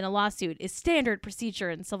allegations in a lawsuit is standard procedure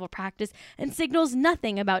in civil practice and signals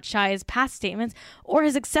nothing about Shia's past statements or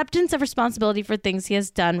his acceptance of responsibility for things he has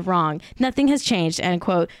done wrong. Nothing has changed, end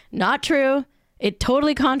quote. Not true. It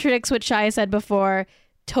totally contradicts what Shia said before.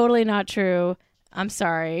 Totally not true. I'm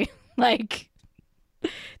sorry. Like,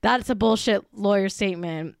 that's a bullshit lawyer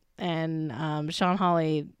statement. And Sean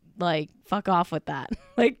Hawley, like, fuck off with that.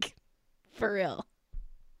 Like, for real.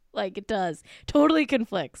 Like, it does. Totally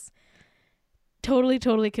conflicts. Totally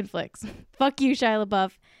conflicts. Fuck you, Shia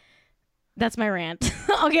LaBeouf. That's my rant.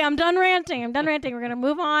 Okay, I'm done ranting. We're going to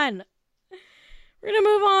move on.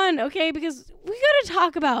 Okay, because we got to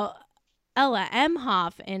talk about Ella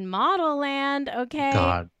Emhoff in Model Land, okay?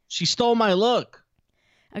 God, she stole my look.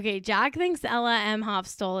 Okay, Jack thinks Ella Emhoff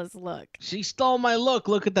stole his look. She stole my look.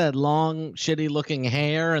 Look at that long, shitty-looking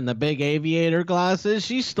hair and the big aviator glasses.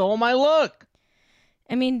 She stole my look.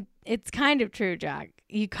 I mean, it's kind of true, Jack.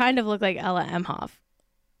 You kind of look like Ella Emhoff.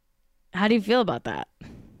 How do you feel about that?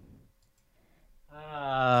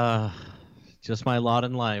 Just my lot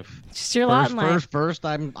in life. Just your lot in life. First,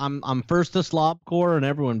 I'm first to slobcore, and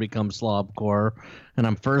everyone becomes slobcore, and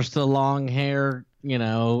I'm first to long hair, you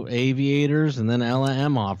know, aviators, and then Ella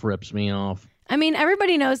Emhoff rips me off. I mean,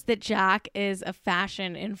 everybody knows that Jack is a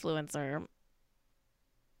fashion influencer.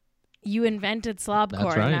 You invented slobcore.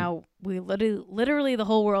 That's right. Now we literally the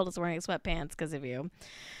whole world is wearing sweatpants because of you.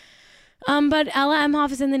 But Ella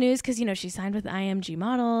Emhoff is in the news because, you know, she signed with IMG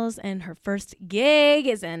Models and her first gig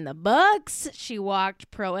is in the books. She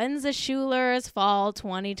walked Proenza Schuler's fall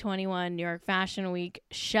 2021 New York Fashion Week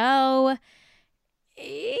show.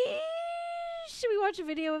 Should we watch a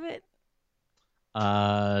video of it?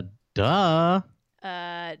 Duh.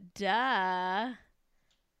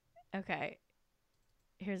 Okay.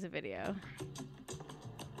 Here's a video.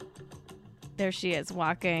 There she is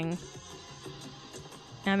walking.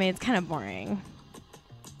 I mean, it's kind of boring,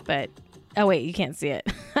 but oh wait, you can't see it.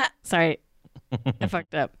 Sorry, I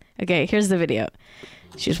fucked up. Okay, here's the video.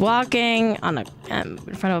 She's walking on in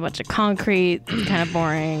front of a bunch of concrete. It's kind of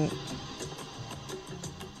boring,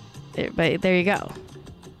 but there you go.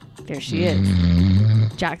 There she is.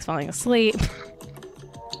 Jack's falling asleep.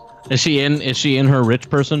 Is she in her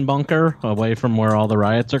rich person bunker away from where all the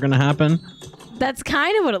riots are going to happen? That's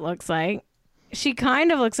kind of what it looks like. She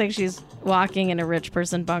kind of looks like she's walking in a rich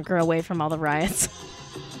person bunker away from all the riots.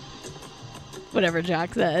 Whatever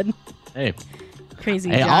Jack said. Hey. Crazy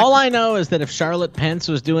Hey, Jack. all I know is that if Charlotte Pence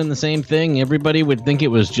was doing the same thing, everybody would think it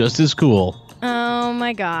was just as cool. Oh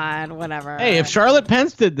my God, whatever. Hey, if Charlotte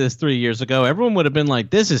Pence did this 3 years ago, everyone would have been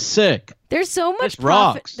like, "This is sick." There's so much This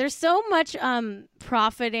rocks. There's so much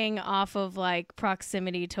profiting off of like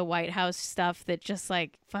proximity to White House stuff that just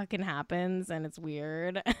like fucking happens, and it's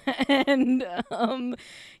weird. And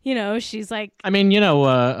she's like, I mean,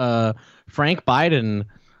 Frank Biden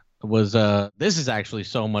was. This is actually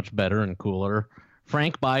so much better and cooler.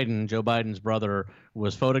 Frank Biden, Joe Biden's brother,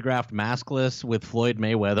 was photographed maskless with Floyd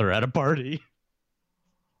Mayweather at a party.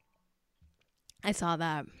 I saw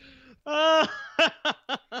that. The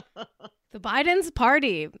Biden's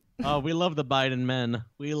party. Oh, we love the Biden men.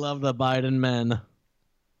 We love the Biden men.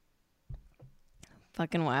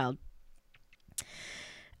 Fucking wild.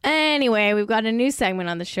 Anyway, we've got a new segment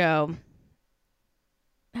on the show.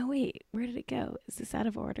 Oh, wait. Where did it go? Is this out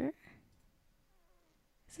of order?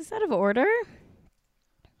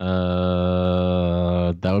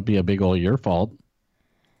 That would be a big ol' your fault.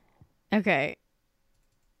 Okay.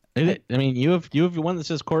 I mean, you have one that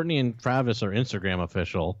says Courtney and Travis are Instagram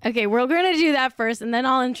official. Okay, we're going to do that first, and then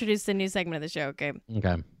I'll introduce the new segment of the show, okay?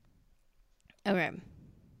 Okay. All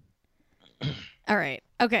right.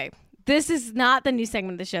 Okay. This is not the new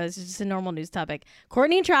segment of the show. This is just a normal news topic.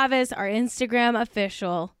 Courtney and Travis are Instagram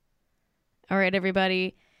official. All right,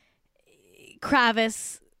 everybody.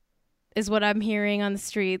 Kravis is what I'm hearing on the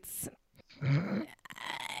streets.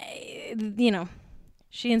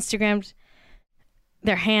 She Instagrammed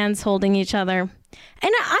their hands holding each other. And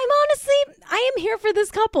I am here for this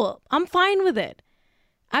couple. I'm fine with it.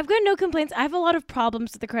 I've got no complaints. I have a lot of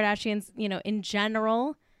problems with the Kardashians, in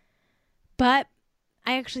general. But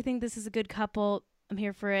I actually think this is a good couple. I'm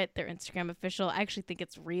here for it. They're Instagram official. I actually think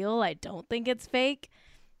it's real. I don't think it's fake.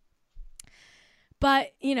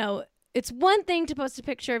 But, it's one thing to post a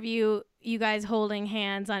picture of you guys holding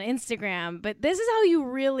hands on Instagram, but this is how you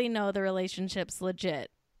really know the relationship's legit.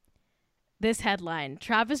 This headline: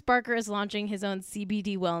 Travis Barker is launching his own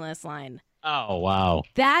CBD wellness line. Oh, wow.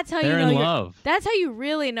 That's how They're in love. That's how you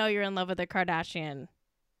really know you're in love with a Kardashian.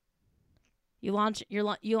 You launch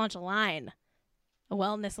a line, a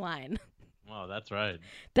wellness line. Oh, that's right.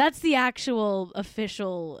 That's the actual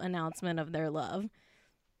official announcement of their love.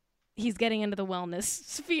 He's getting into the wellness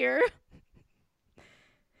sphere.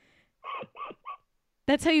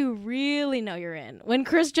 That's how you really know you're in. When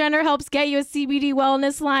Kris Jenner helps get you a CBD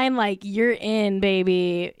wellness line, like, you're in,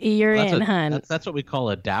 baby. You're in, hun. That's what we call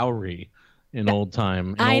a dowry in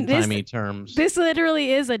old-timey terms. This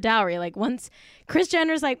literally is a dowry. Like, once Kris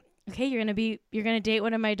Jenner's like, okay, you're gonna date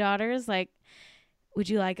one of my daughters. Like, would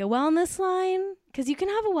you like a wellness line? Because you can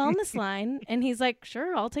have a wellness line. And he's like,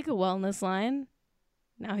 sure, I'll take a wellness line.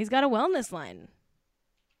 Now he's got a wellness line.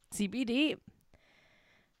 CBD.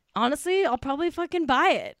 Honestly, I'll probably fucking buy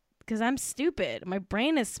it because I'm stupid. My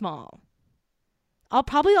brain is small. I'll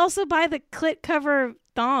probably also buy the clit cover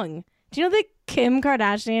thong. Do you know that Kim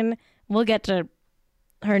Kardashian, we'll get to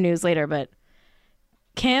her news later, but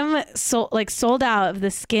Kim sold out of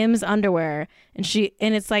the Skims underwear, and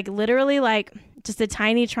it's like literally like just a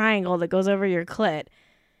tiny triangle that goes over your clit,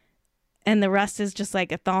 and the rest is just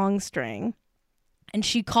like a thong string. And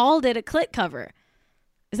she called it a clit cover.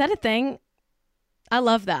 Is that a thing? I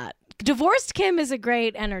love that. Divorced Kim is a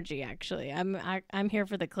great energy, actually. I'm here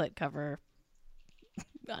for the clit cover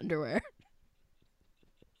underwear.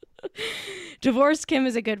 Divorced Kim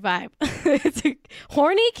is a good vibe.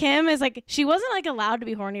 Horny Kim is like, she wasn't like allowed to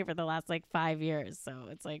be horny for the last like 5 years, so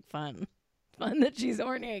it's like fun that she's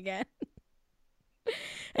horny again.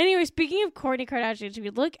 Anyway, speaking of Kourtney Kardashian, if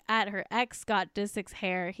you look at her ex Scott Disick's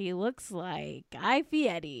hair, he looks like Guy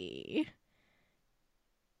Fieri.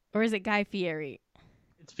 Or is it Guy Fieri?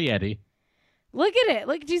 It's Fieri. Look at it.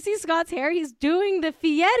 Look, do you see Scott's hair? He's doing the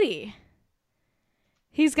Fieri.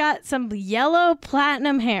 He's got some yellow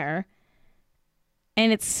platinum hair,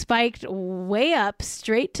 and it's spiked way up,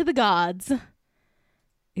 straight to the gods.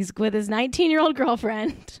 He's with his 19-year-old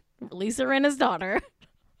girlfriend, Lisa Rinna's daughter,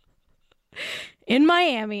 in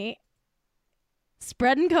Miami,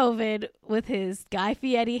 spreading COVID with his Guy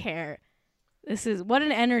Fieri hair. What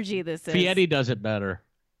an energy this is. Fieri does it better.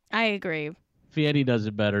 I agree. Fieri does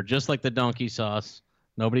it better, just like the donkey sauce.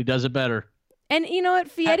 Nobody does it better. And you know what?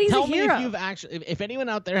 Fieri's a hero. Tell me if anyone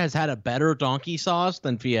out there has had a better donkey sauce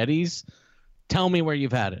than Fieri's, tell me where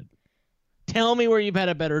you've had it. Tell me where you've had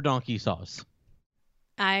a better donkey sauce.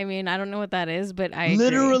 I mean, I don't know what that is, but I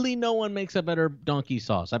literally agree. No one makes a better donkey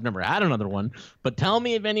sauce. I've never had another one, but tell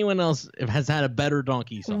me if anyone else has had a better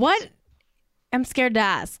donkey sauce. What? I'm scared to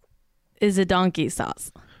ask. Is a donkey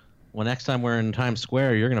sauce? Well, next time we're in Times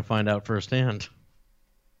Square, you're going to find out firsthand.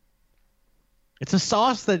 It's a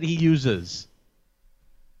sauce that he uses.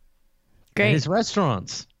 Great. At his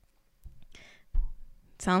restaurants.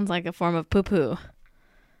 Sounds like a form of poo-poo.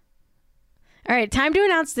 All right, time to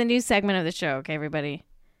announce the new segment of the show, okay, everybody?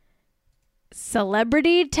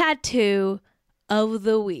 Celebrity Tattoo of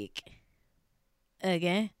the Week.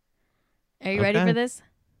 Okay? Are you ready for this?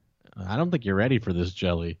 I don't think you're ready for this,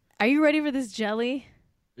 Jelly. Are you ready for this, Jelly?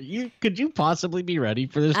 Could you possibly be ready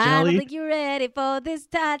for this, Jelly? I don't think you're ready for this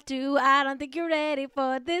tattoo. I don't think you're ready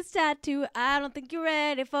for this tattoo. I don't think you're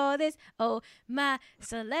ready for this. Oh, my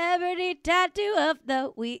celebrity tattoo of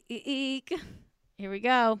the week. Here we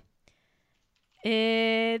go.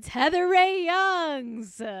 It's Heather Ray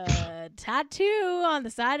Young's tattoo on the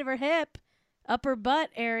side of her hip, upper butt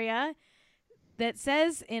area, that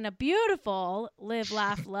says in a beautiful Live,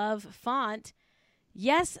 Laugh, Love font,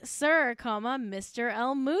 "Yes, sir, comma, Mr.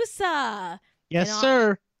 El Musa." Yes,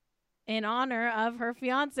 sir. In honor of her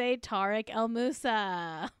fiance, Tariq El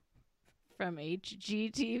Musa from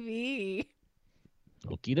HGTV.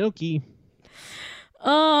 Okie dokie.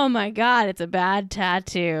 Oh my God, it's a bad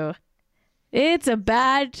tattoo. It's a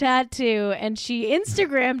bad tattoo. And she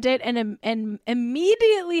Instagrammed it and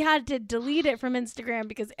immediately had to delete it from Instagram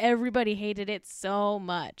because everybody hated it so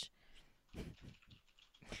much.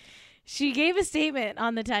 She gave a statement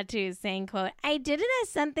on the tattoos saying, quote, "I did it as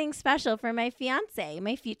something special for my fiance,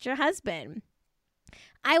 my future husband.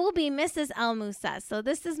 I will be Mrs. El Musa, so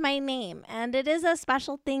this is my name, and it is a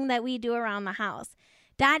special thing that we do around the house.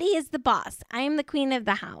 Daddy is the boss. I am the queen of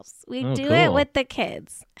the house. We do cool. it with the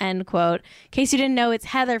kids," end quote. In case you didn't know, it's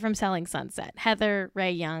Heather from Selling Sunset. Heather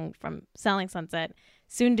Ray Young from Selling Sunset,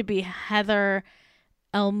 soon to be Heather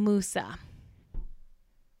El Musa.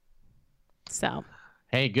 So...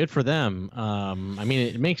 Hey, good for them. I mean,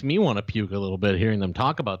 it makes me want to puke a little bit hearing them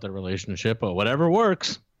talk about their relationship, but whatever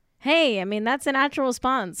works. Hey, I mean, that's a natural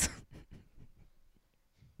response.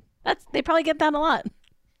 They probably get that a lot.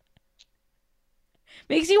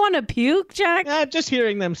 Makes you want to puke, Jack? Yeah, just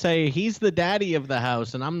hearing them say, he's the daddy of the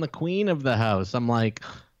house and I'm the queen of the house. I'm like,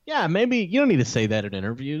 yeah, maybe you don't need to say that in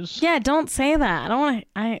interviews. Yeah, don't say that. I don't want to,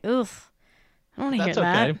 I don't want to hear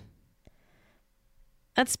that. Okay.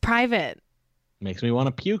 That's private. Makes me want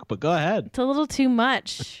to puke, but go ahead. It's a little too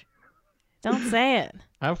much. Don't say it.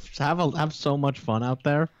 Have so much fun out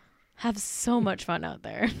there. Have so much fun out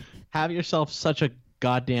there. Have yourself such a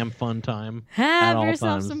goddamn fun time. Have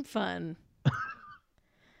yourself some fun.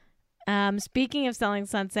 Speaking of Selling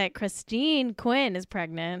Sunset, Christine Quinn is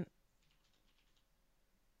pregnant.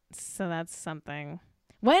 So that's something.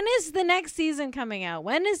 When is the next season coming out?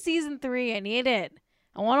 When is season 3? I need it.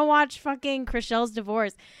 I want to watch fucking Chrishell's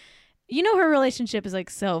divorce. You know her relationship is like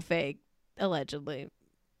so fake, allegedly.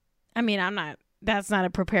 I mean, that's not a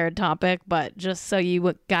prepared topic, but just so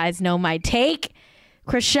you guys know my take,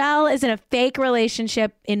 Chrishell is in a fake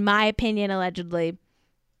relationship, in my opinion, allegedly.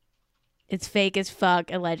 It's fake as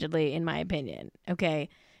fuck, allegedly, in my opinion. Okay.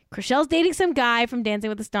 Chrishell's dating some guy from Dancing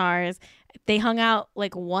with the Stars. They hung out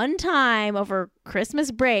like one time over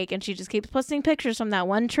Christmas break, and she just keeps posting pictures from that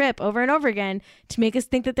one trip over and over again to make us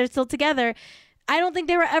think that they're still together. I don't think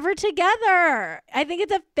they were ever together. I think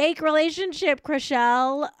it's a fake relationship,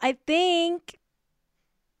 Chrishell. I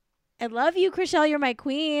love you, Chrishell. You're my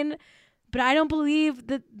queen. But I don't believe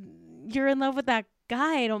that you're in love with that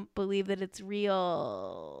guy. I don't believe that it's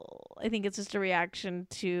real. I think it's just a reaction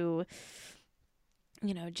to,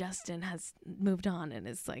 Justin has moved on and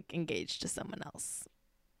is like engaged to someone else.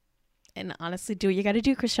 And honestly, do what you got to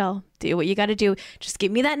do, Chrishell. Do what you got to do. Just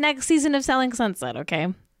give me that next season of Selling Sunset,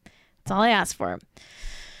 okay? That's all I asked for.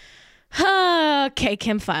 Okay,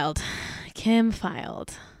 Kim filed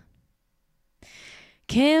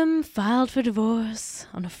for divorce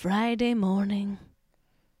on a Friday morning.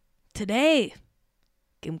 Today,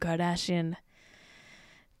 Kim Kardashian,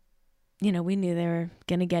 we knew they were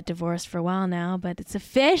going to get divorced for a while now, but it's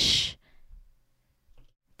official.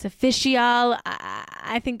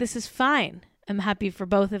 I think this is fine. I'm happy for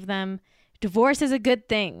both of them. Divorce is a good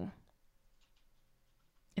thing.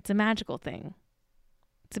 It's a magical thing.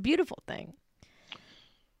 It's a beautiful thing.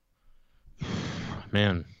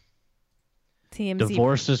 Man. TMZ.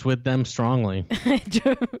 Divorce is with them strongly.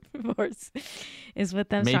 Divorce is with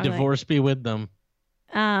them strongly. May divorce be with them.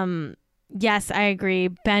 Yes, I agree.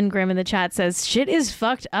 Ben Grimm in the chat says, shit is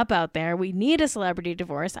fucked up out there. We need a celebrity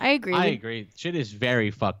divorce. I agree. I agree. Shit is very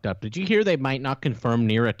fucked up. Did you hear they might not confirm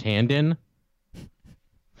Neera Tanden?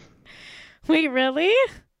 Wait, really?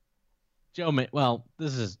 Well,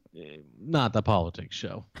 this is not the politics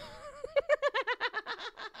show.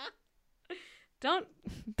 Don't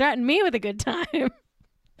threaten me with a good time.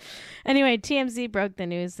 Anyway, TMZ broke the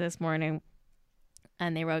news this morning.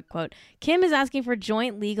 And they wrote, quote, Kim is asking for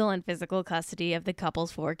joint legal and physical custody of the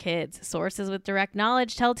couple's 4 kids. Sources with direct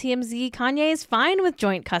knowledge tell TMZ Kanye is fine with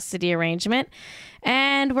joint custody arrangement.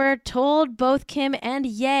 And we're told both Kim and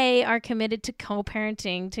Ye are committed to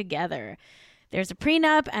co-parenting together. There's a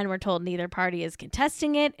prenup, and we're told neither party is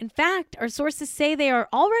contesting it. In fact, our sources say they are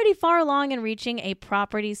already far along in reaching a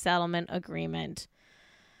property settlement agreement.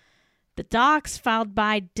 The docs filed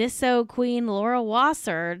by Disso Queen Laura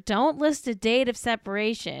Wasser don't list a date of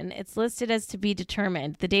separation. It's listed as to be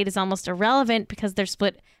determined. The date is almost irrelevant because their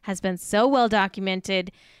split has been so well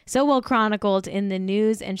documented, so well chronicled in the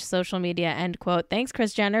news and social media, end quote. Thanks,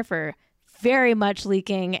 Kris Jenner, for very much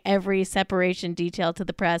leaking every separation detail to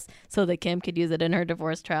the press so that Kim could use it in her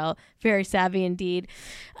divorce trial. Very savvy indeed.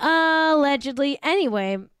 Allegedly.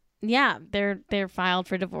 Anyway, yeah, they're filed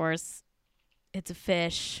for divorce. It's a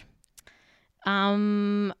fish.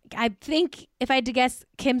 I think if I had to guess,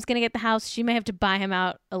 Kim's gonna get the house. She may have to buy him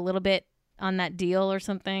out a little bit on that deal or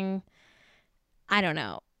something. I don't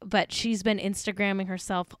know, but she's been Instagramming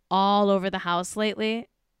herself all over the house lately,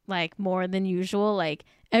 like more than usual. Like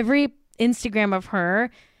every Instagram of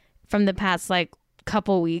her from the past like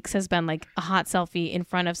couple weeks has been like a hot selfie in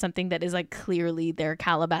front of something that is like clearly their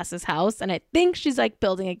Calabasas house, and I think she's like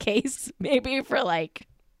building a case maybe for like,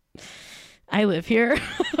 I live here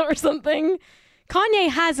or something. Kanye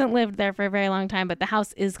hasn't lived there for a very long time, but the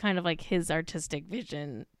house is kind of like his artistic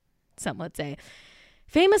vision, some would say.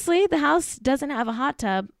 Famously, the house doesn't have a hot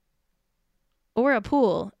tub or a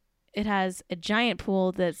pool. It has a giant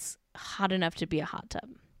pool that's hot enough to be a hot tub.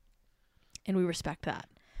 And we respect that.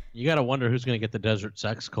 You got to wonder who's going to get the desert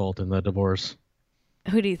sex cult in the divorce.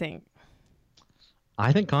 Who do you think?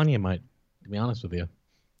 I think Kanye might, to be honest with you.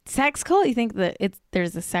 Sex cult? You think that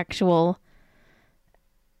there's a sexual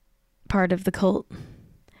part of the cult?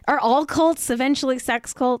 Are all cults eventually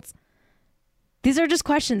sex cults? These are just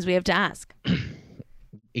questions we have to ask.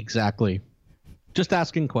 Exactly. Just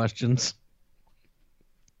asking questions.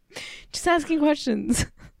 Just asking questions.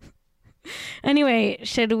 Anyway,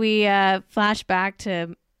 should we flash back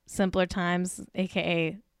to simpler times,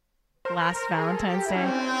 aka last Valentine's Day?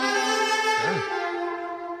 Sure.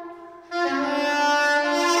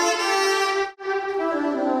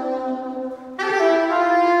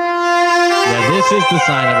 This is the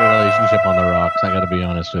sign of a relationship on the rocks. I got to be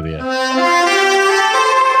honest with you.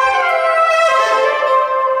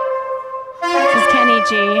 This is Kenny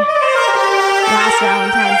G. Last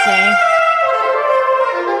Valentine's Day.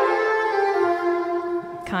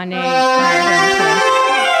 Kanye hired him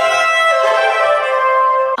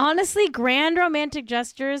to... Honestly, grand romantic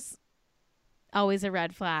gestures, always a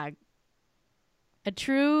red flag. A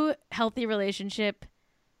true healthy relationship,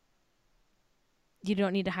 you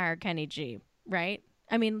don't need to hire Kenny G. Right?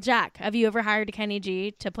 I mean, Jack, have you ever hired a Kenny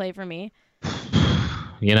G to play for me?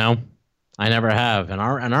 You know, I never have, and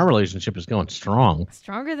our relationship is going strong.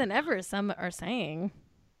 Stronger than ever, some are saying.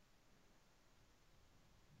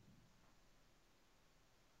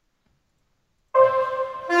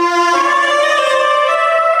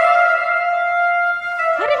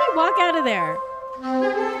 How did he walk out of there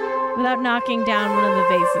without knocking down one of the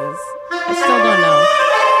vases? I still don't know.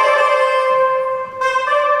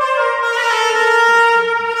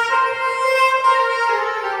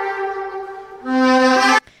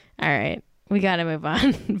 All right, we got to move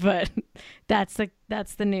on, but that's the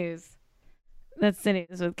news. That's the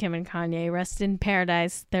news with Kim and Kanye. Rest in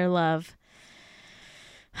paradise, their love.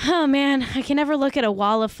 Oh man, I can never look at a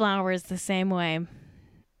wall of flowers the same way.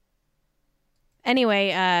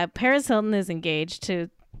 Anyway, Paris Hilton is engaged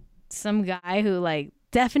to some guy who like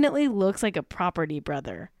definitely looks like a property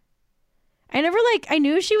brother. I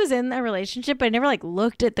knew she was in a relationship, but I never like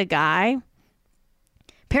looked at the guy.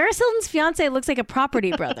 Paris Hilton's fiance looks like a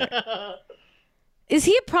property brother. Is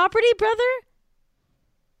he a property brother?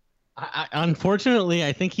 Unfortunately,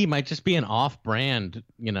 I think he might just be an off-brand,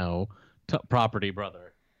 property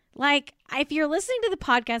brother. Like, if you're listening to the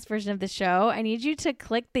podcast version of the show, I need you to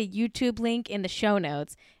click the YouTube link in the show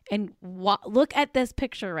notes and look at this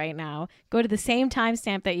picture right now. Go to the same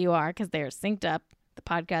timestamp that you are, because they're synced up, the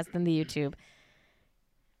podcast and the YouTube.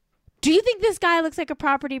 Do you think this guy looks like a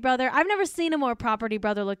property brother? I've never seen a more property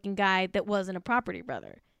brother looking guy that wasn't a property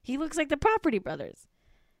brother. He looks like the Property Brothers.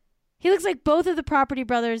 He looks like both of the Property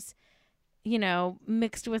Brothers,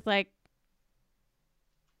 mixed with like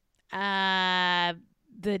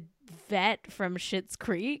the vet from Schitt's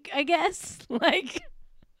Creek, I guess. Like,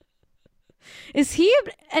 is he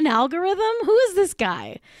an algorithm? Who is this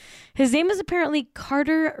guy? His name is apparently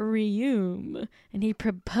Carter Reum, and he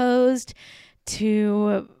proposed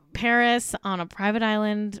to Paris on a private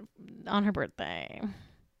island on her birthday.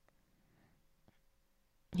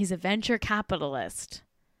 He's a venture capitalist.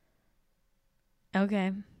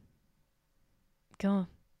 Okay. Cool.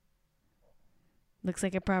 Looks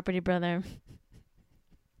like a property brother.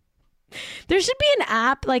 There should be an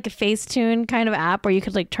app, like a Facetune kind of app, where you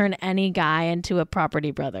could like turn any guy into a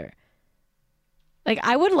property brother. Like,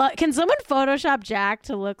 I would love. Can someone Photoshop Jack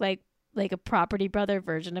to look like a property brother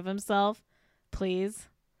version of himself, please?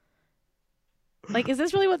 Like, is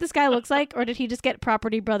this really what this guy looks like, or did he just get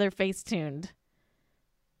property brother Facetuned?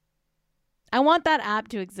 I want that app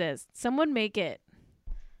to exist. Someone make it,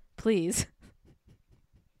 please.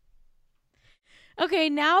 Okay,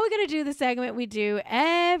 now we're gonna do the segment we do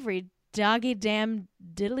every doggy damn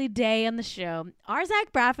diddly day on the show. Are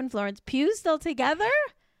Zach Braff and Florence Pugh still together?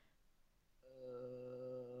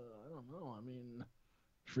 I don't know. I mean,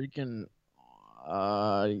 freaking.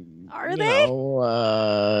 Are they?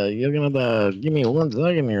 You're gonna have to give me 1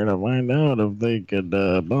 second here to find out if they could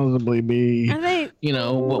possibly be. Are they? You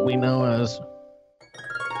know what we know as.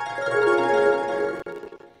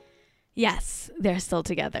 Yes, they're still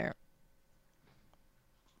together.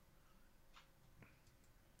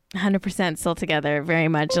 100% still together, very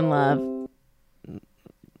much in love.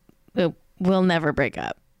 We'll never break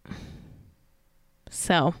up.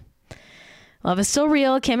 So, love is still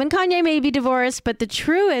real. Kim and Kanye may be divorced, but the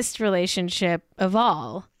truest relationship of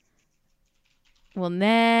all will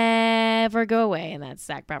never go away, and that's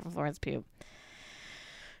Zach Braff and Florence Pugh.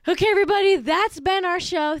 Okay, everybody, that's been our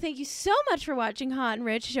show. Thank you so much for watching Hot and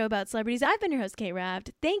Rich, a show about celebrities. I've been your host, Kate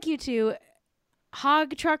Raft. Thank you to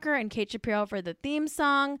Hog Trucker and Kate Shapiro for the theme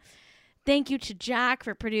song. Thank you to Jack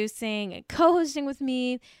for producing and co-hosting with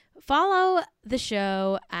me. Follow the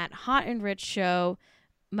show at Hot and Rich Show.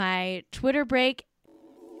 My Twitter break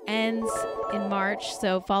ends in March,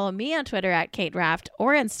 so follow me on Twitter at Kate Raft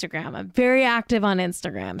or Instagram. I'm very active on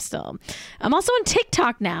Instagram still. I'm also on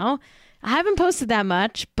TikTok now. I haven't posted that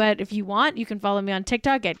much, but if you want, you can follow me on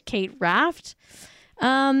TikTok at Kate Raft.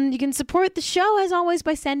 You can support the show, as always,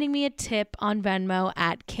 by sending me a tip on Venmo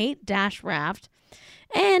at Kate-Raft.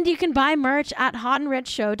 And you can buy merch at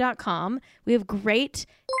hotandrichshow.com. We have great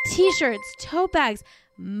t-shirts, tote bags,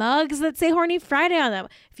 mugs that say Horny Friday on them.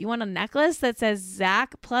 If you want a necklace that says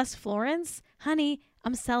Zach plus Florence, honey,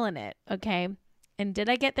 I'm selling it, okay? And did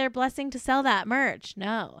I get their blessing to sell that merch?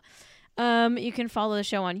 No. You can follow the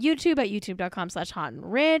show on YouTube at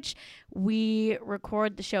youtube.com/hotandrich. We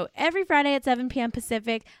record the show every Friday at 7 p.m.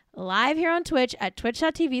 Pacific, live here on Twitch at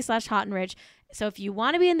twitch.tv/hotandrich. So if you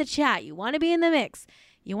want to be in the chat, you want to be in the mix,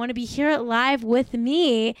 you want to be here live with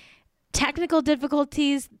me, technical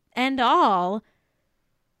difficulties and all,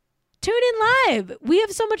 tune in live. We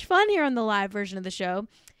have so much fun here on the live version of the show.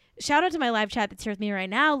 Shout out to my live chat that's here with me right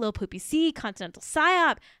now. Lil Poopy C, Continental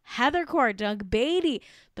Psyop, Heather Core, Doug Beatty,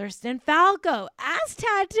 Thurston Falco, Ass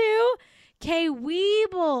Tattoo, K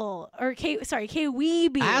Weeble, or K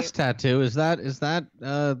Weeby. Ass Tattoo, is that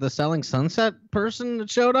the Selling Sunset person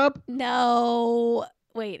that showed up? No.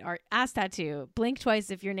 Wait, our Ass Tattoo. Blink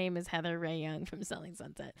twice if your name is Heather Ray Young from Selling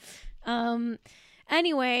Sunset.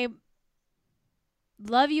 Anyway,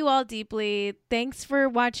 love you all deeply. Thanks for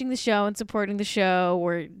watching the show and supporting the show.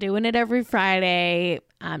 We're doing it every Friday.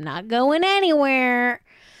 I'm not going anywhere.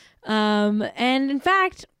 And in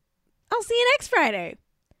fact, I'll see you next Friday.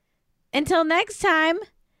 Until next time,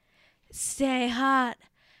 stay hot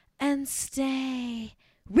and stay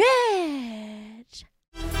rich.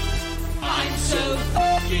 I'm so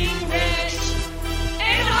fucking rich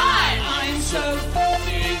and hot. I'm so